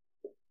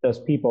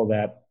people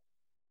that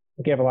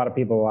gave a lot of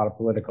people a lot of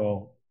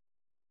political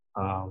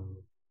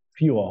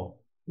fuel.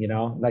 You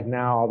know, like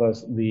now all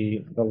those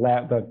the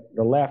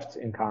left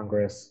in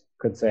Congress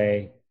could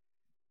say,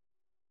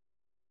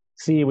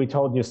 see, we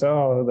told you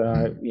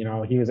so. You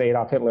know, he was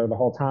Adolf Hitler the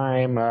whole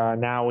time.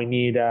 Now we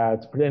need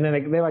and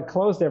then they like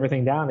closed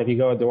everything down. If you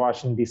go to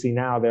Washington D.C.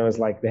 now, there was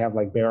like they have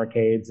like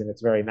barricades and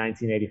it's very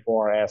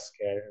 1984-esque.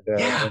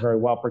 They're very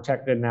well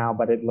protected now,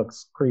 but it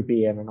looks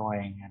creepy and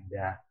annoying, and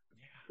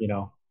you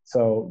know,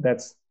 so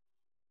that's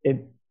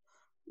it.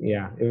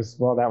 Yeah, it was.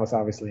 Well, that was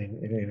obviously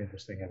an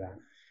interesting event.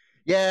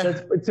 Yeah,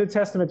 so it's a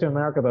testament to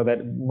America, though,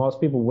 that most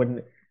people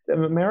wouldn't.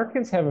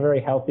 Americans have a very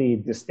healthy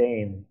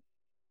disdain,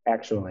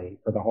 actually,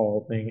 for the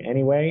whole thing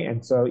anyway.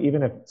 And so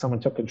even if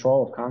someone took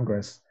control of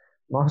Congress,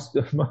 most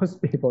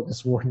people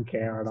just wouldn't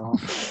care at all.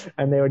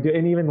 And they would do,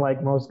 and even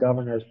like most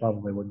governors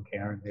probably wouldn't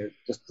care. And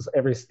just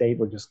every state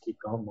would just keep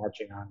going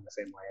marching on the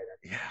same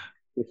way that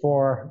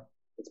before.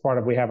 It's part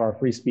of, we have our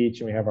free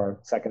speech and we have our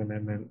Second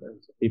Amendment,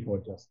 and so people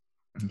would just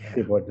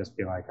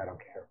be like, I don't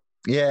care.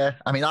 Yeah,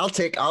 I mean, I'll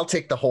take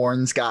the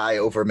horns guy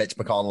over Mitch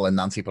McConnell and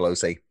Nancy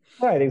Pelosi.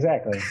 Right,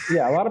 exactly.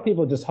 Yeah, a lot of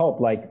people just hope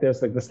like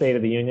there's like the State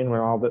of the Union,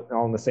 we're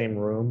all in the same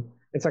room.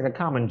 It's like a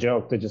common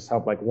joke to just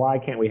hope like, why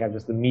can't we have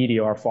just the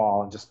meteor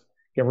fall and just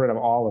get rid of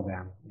all of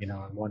them, you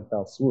know, in one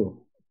fell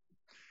swoop?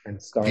 And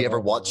start. Have you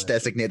ever watched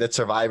Designated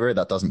Survivor?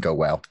 That doesn't go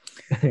well.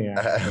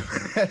 Yeah.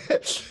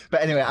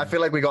 But anyway, I feel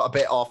like we got a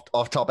bit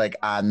off topic,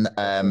 and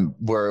I'm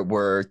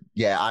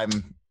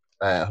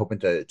hoping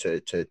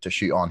to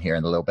shoot on here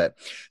in a little bit.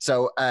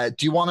 So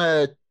do you want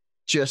to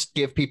just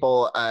give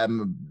people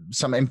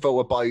some info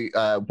about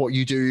what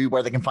you do,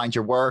 where they can find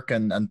your work,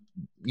 and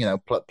you know,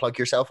 plug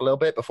yourself a little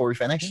bit before we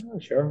finish?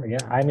 Sure. Yeah.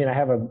 I mean, I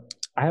have a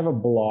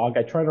blog.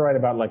 I try to write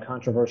about like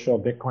controversial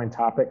Bitcoin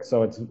topics,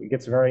 so it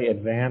gets very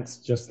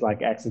advanced just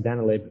like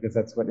accidentally because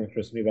that's what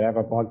interests me. But I have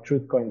a blog,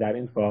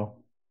 truthcoin.info,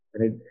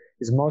 and it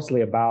is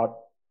mostly about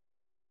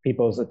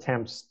people's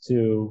attempts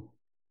to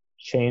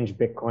change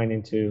Bitcoin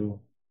into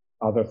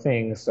other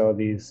things. So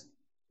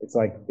it's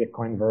like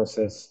Bitcoin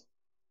versus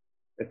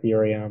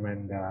Ethereum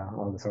and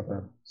all this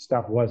other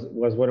stuff was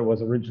what it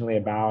was originally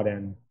about,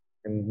 and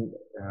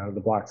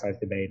the block size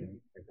debate and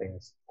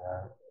things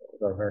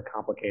are very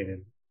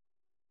complicated.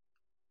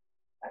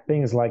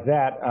 Things like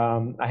that.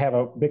 I have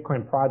a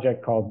Bitcoin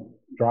project called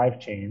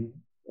DriveChain,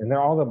 and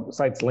all the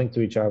sites linked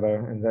to each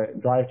other. And the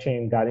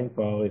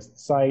DriveChain.info is the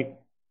site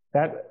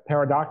that,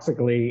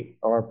 paradoxically,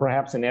 or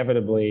perhaps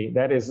inevitably,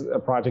 that is a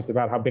project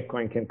about how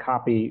Bitcoin can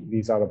copy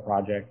these other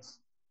projects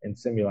and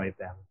simulate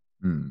them.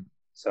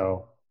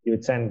 So you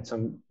would send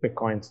some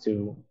Bitcoins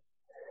to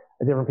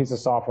a different piece of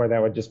software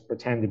that would just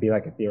pretend to be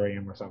like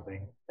Ethereum or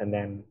something, and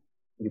then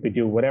you could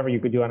do whatever you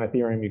could do on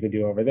Ethereum, you could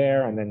do over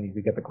there, and then you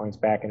could get the coins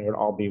back, and it would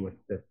all be with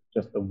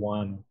just the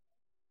one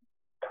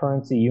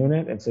currency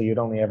unit, and so you'd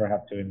only ever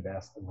have to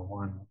invest in the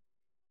one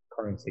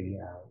currency.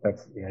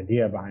 That's the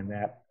idea behind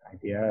that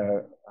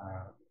idea,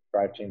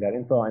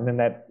 DriveChain.info. And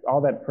then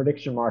all that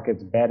prediction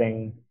markets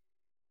betting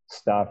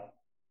stuff,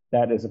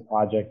 that is a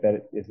project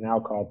that is now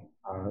called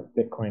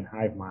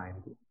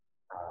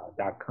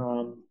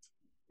BitcoinHiveMind.com.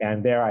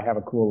 And there I have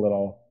a cool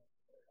little,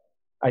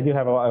 I do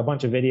have a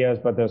bunch of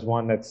videos, but there's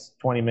one that's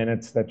 20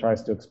 minutes that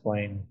tries to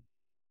explain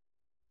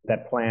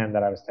that plan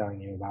that I was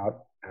telling you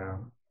about.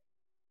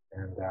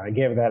 And I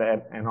gave that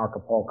at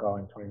Anarchapulco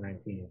in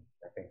 2019,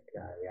 I think.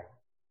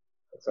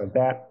 So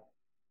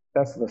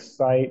that's the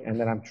site. And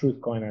then I'm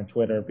TruthCoin on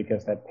Twitter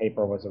because that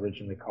paper was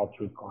originally called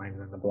TruthCoin,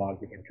 and then the blog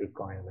became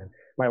TruthCoin. And then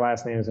my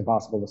last name is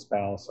impossible to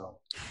spell. So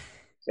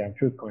yeah, I'm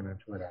TruthCoin on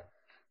Twitter.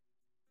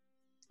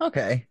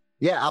 Okay.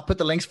 Yeah, I'll put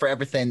the links for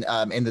everything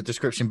in the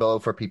description below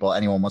for people.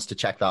 Anyone wants to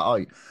check that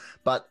out.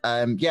 But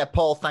yeah,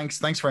 Paul, thanks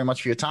very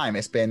much for your time.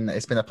 It's been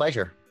a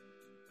pleasure.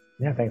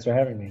 Yeah, thanks for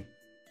having me.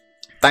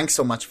 Thanks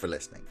so much for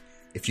listening.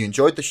 If you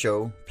enjoyed the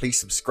show, please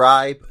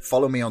subscribe,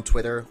 follow me on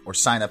Twitter, or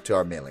sign up to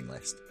our mailing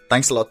list.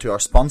 Thanks a lot to our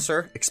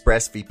sponsor,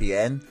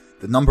 ExpressVPN,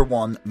 the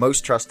 #1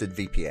 most trusted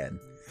VPN.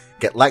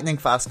 Get lightning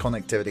fast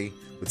connectivity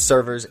with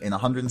servers in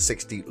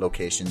 160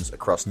 locations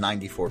across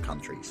 94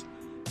 countries.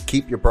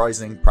 Keep your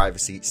browsing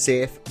privacy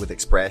safe with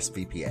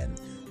ExpressVPN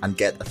and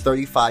get a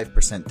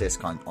 35%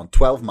 discount on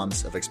 12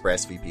 months of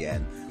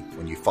ExpressVPN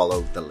when you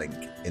follow the link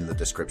in the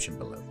description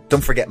below.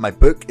 Don't forget my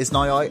book is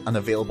now out and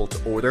available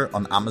to order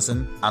on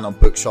Amazon and on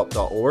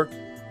bookshop.org.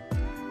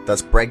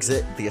 That's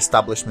Brexit, the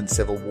Establishment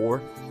Civil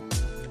War.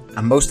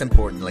 And most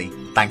importantly,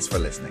 thanks for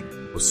listening.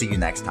 We'll see you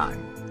next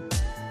time.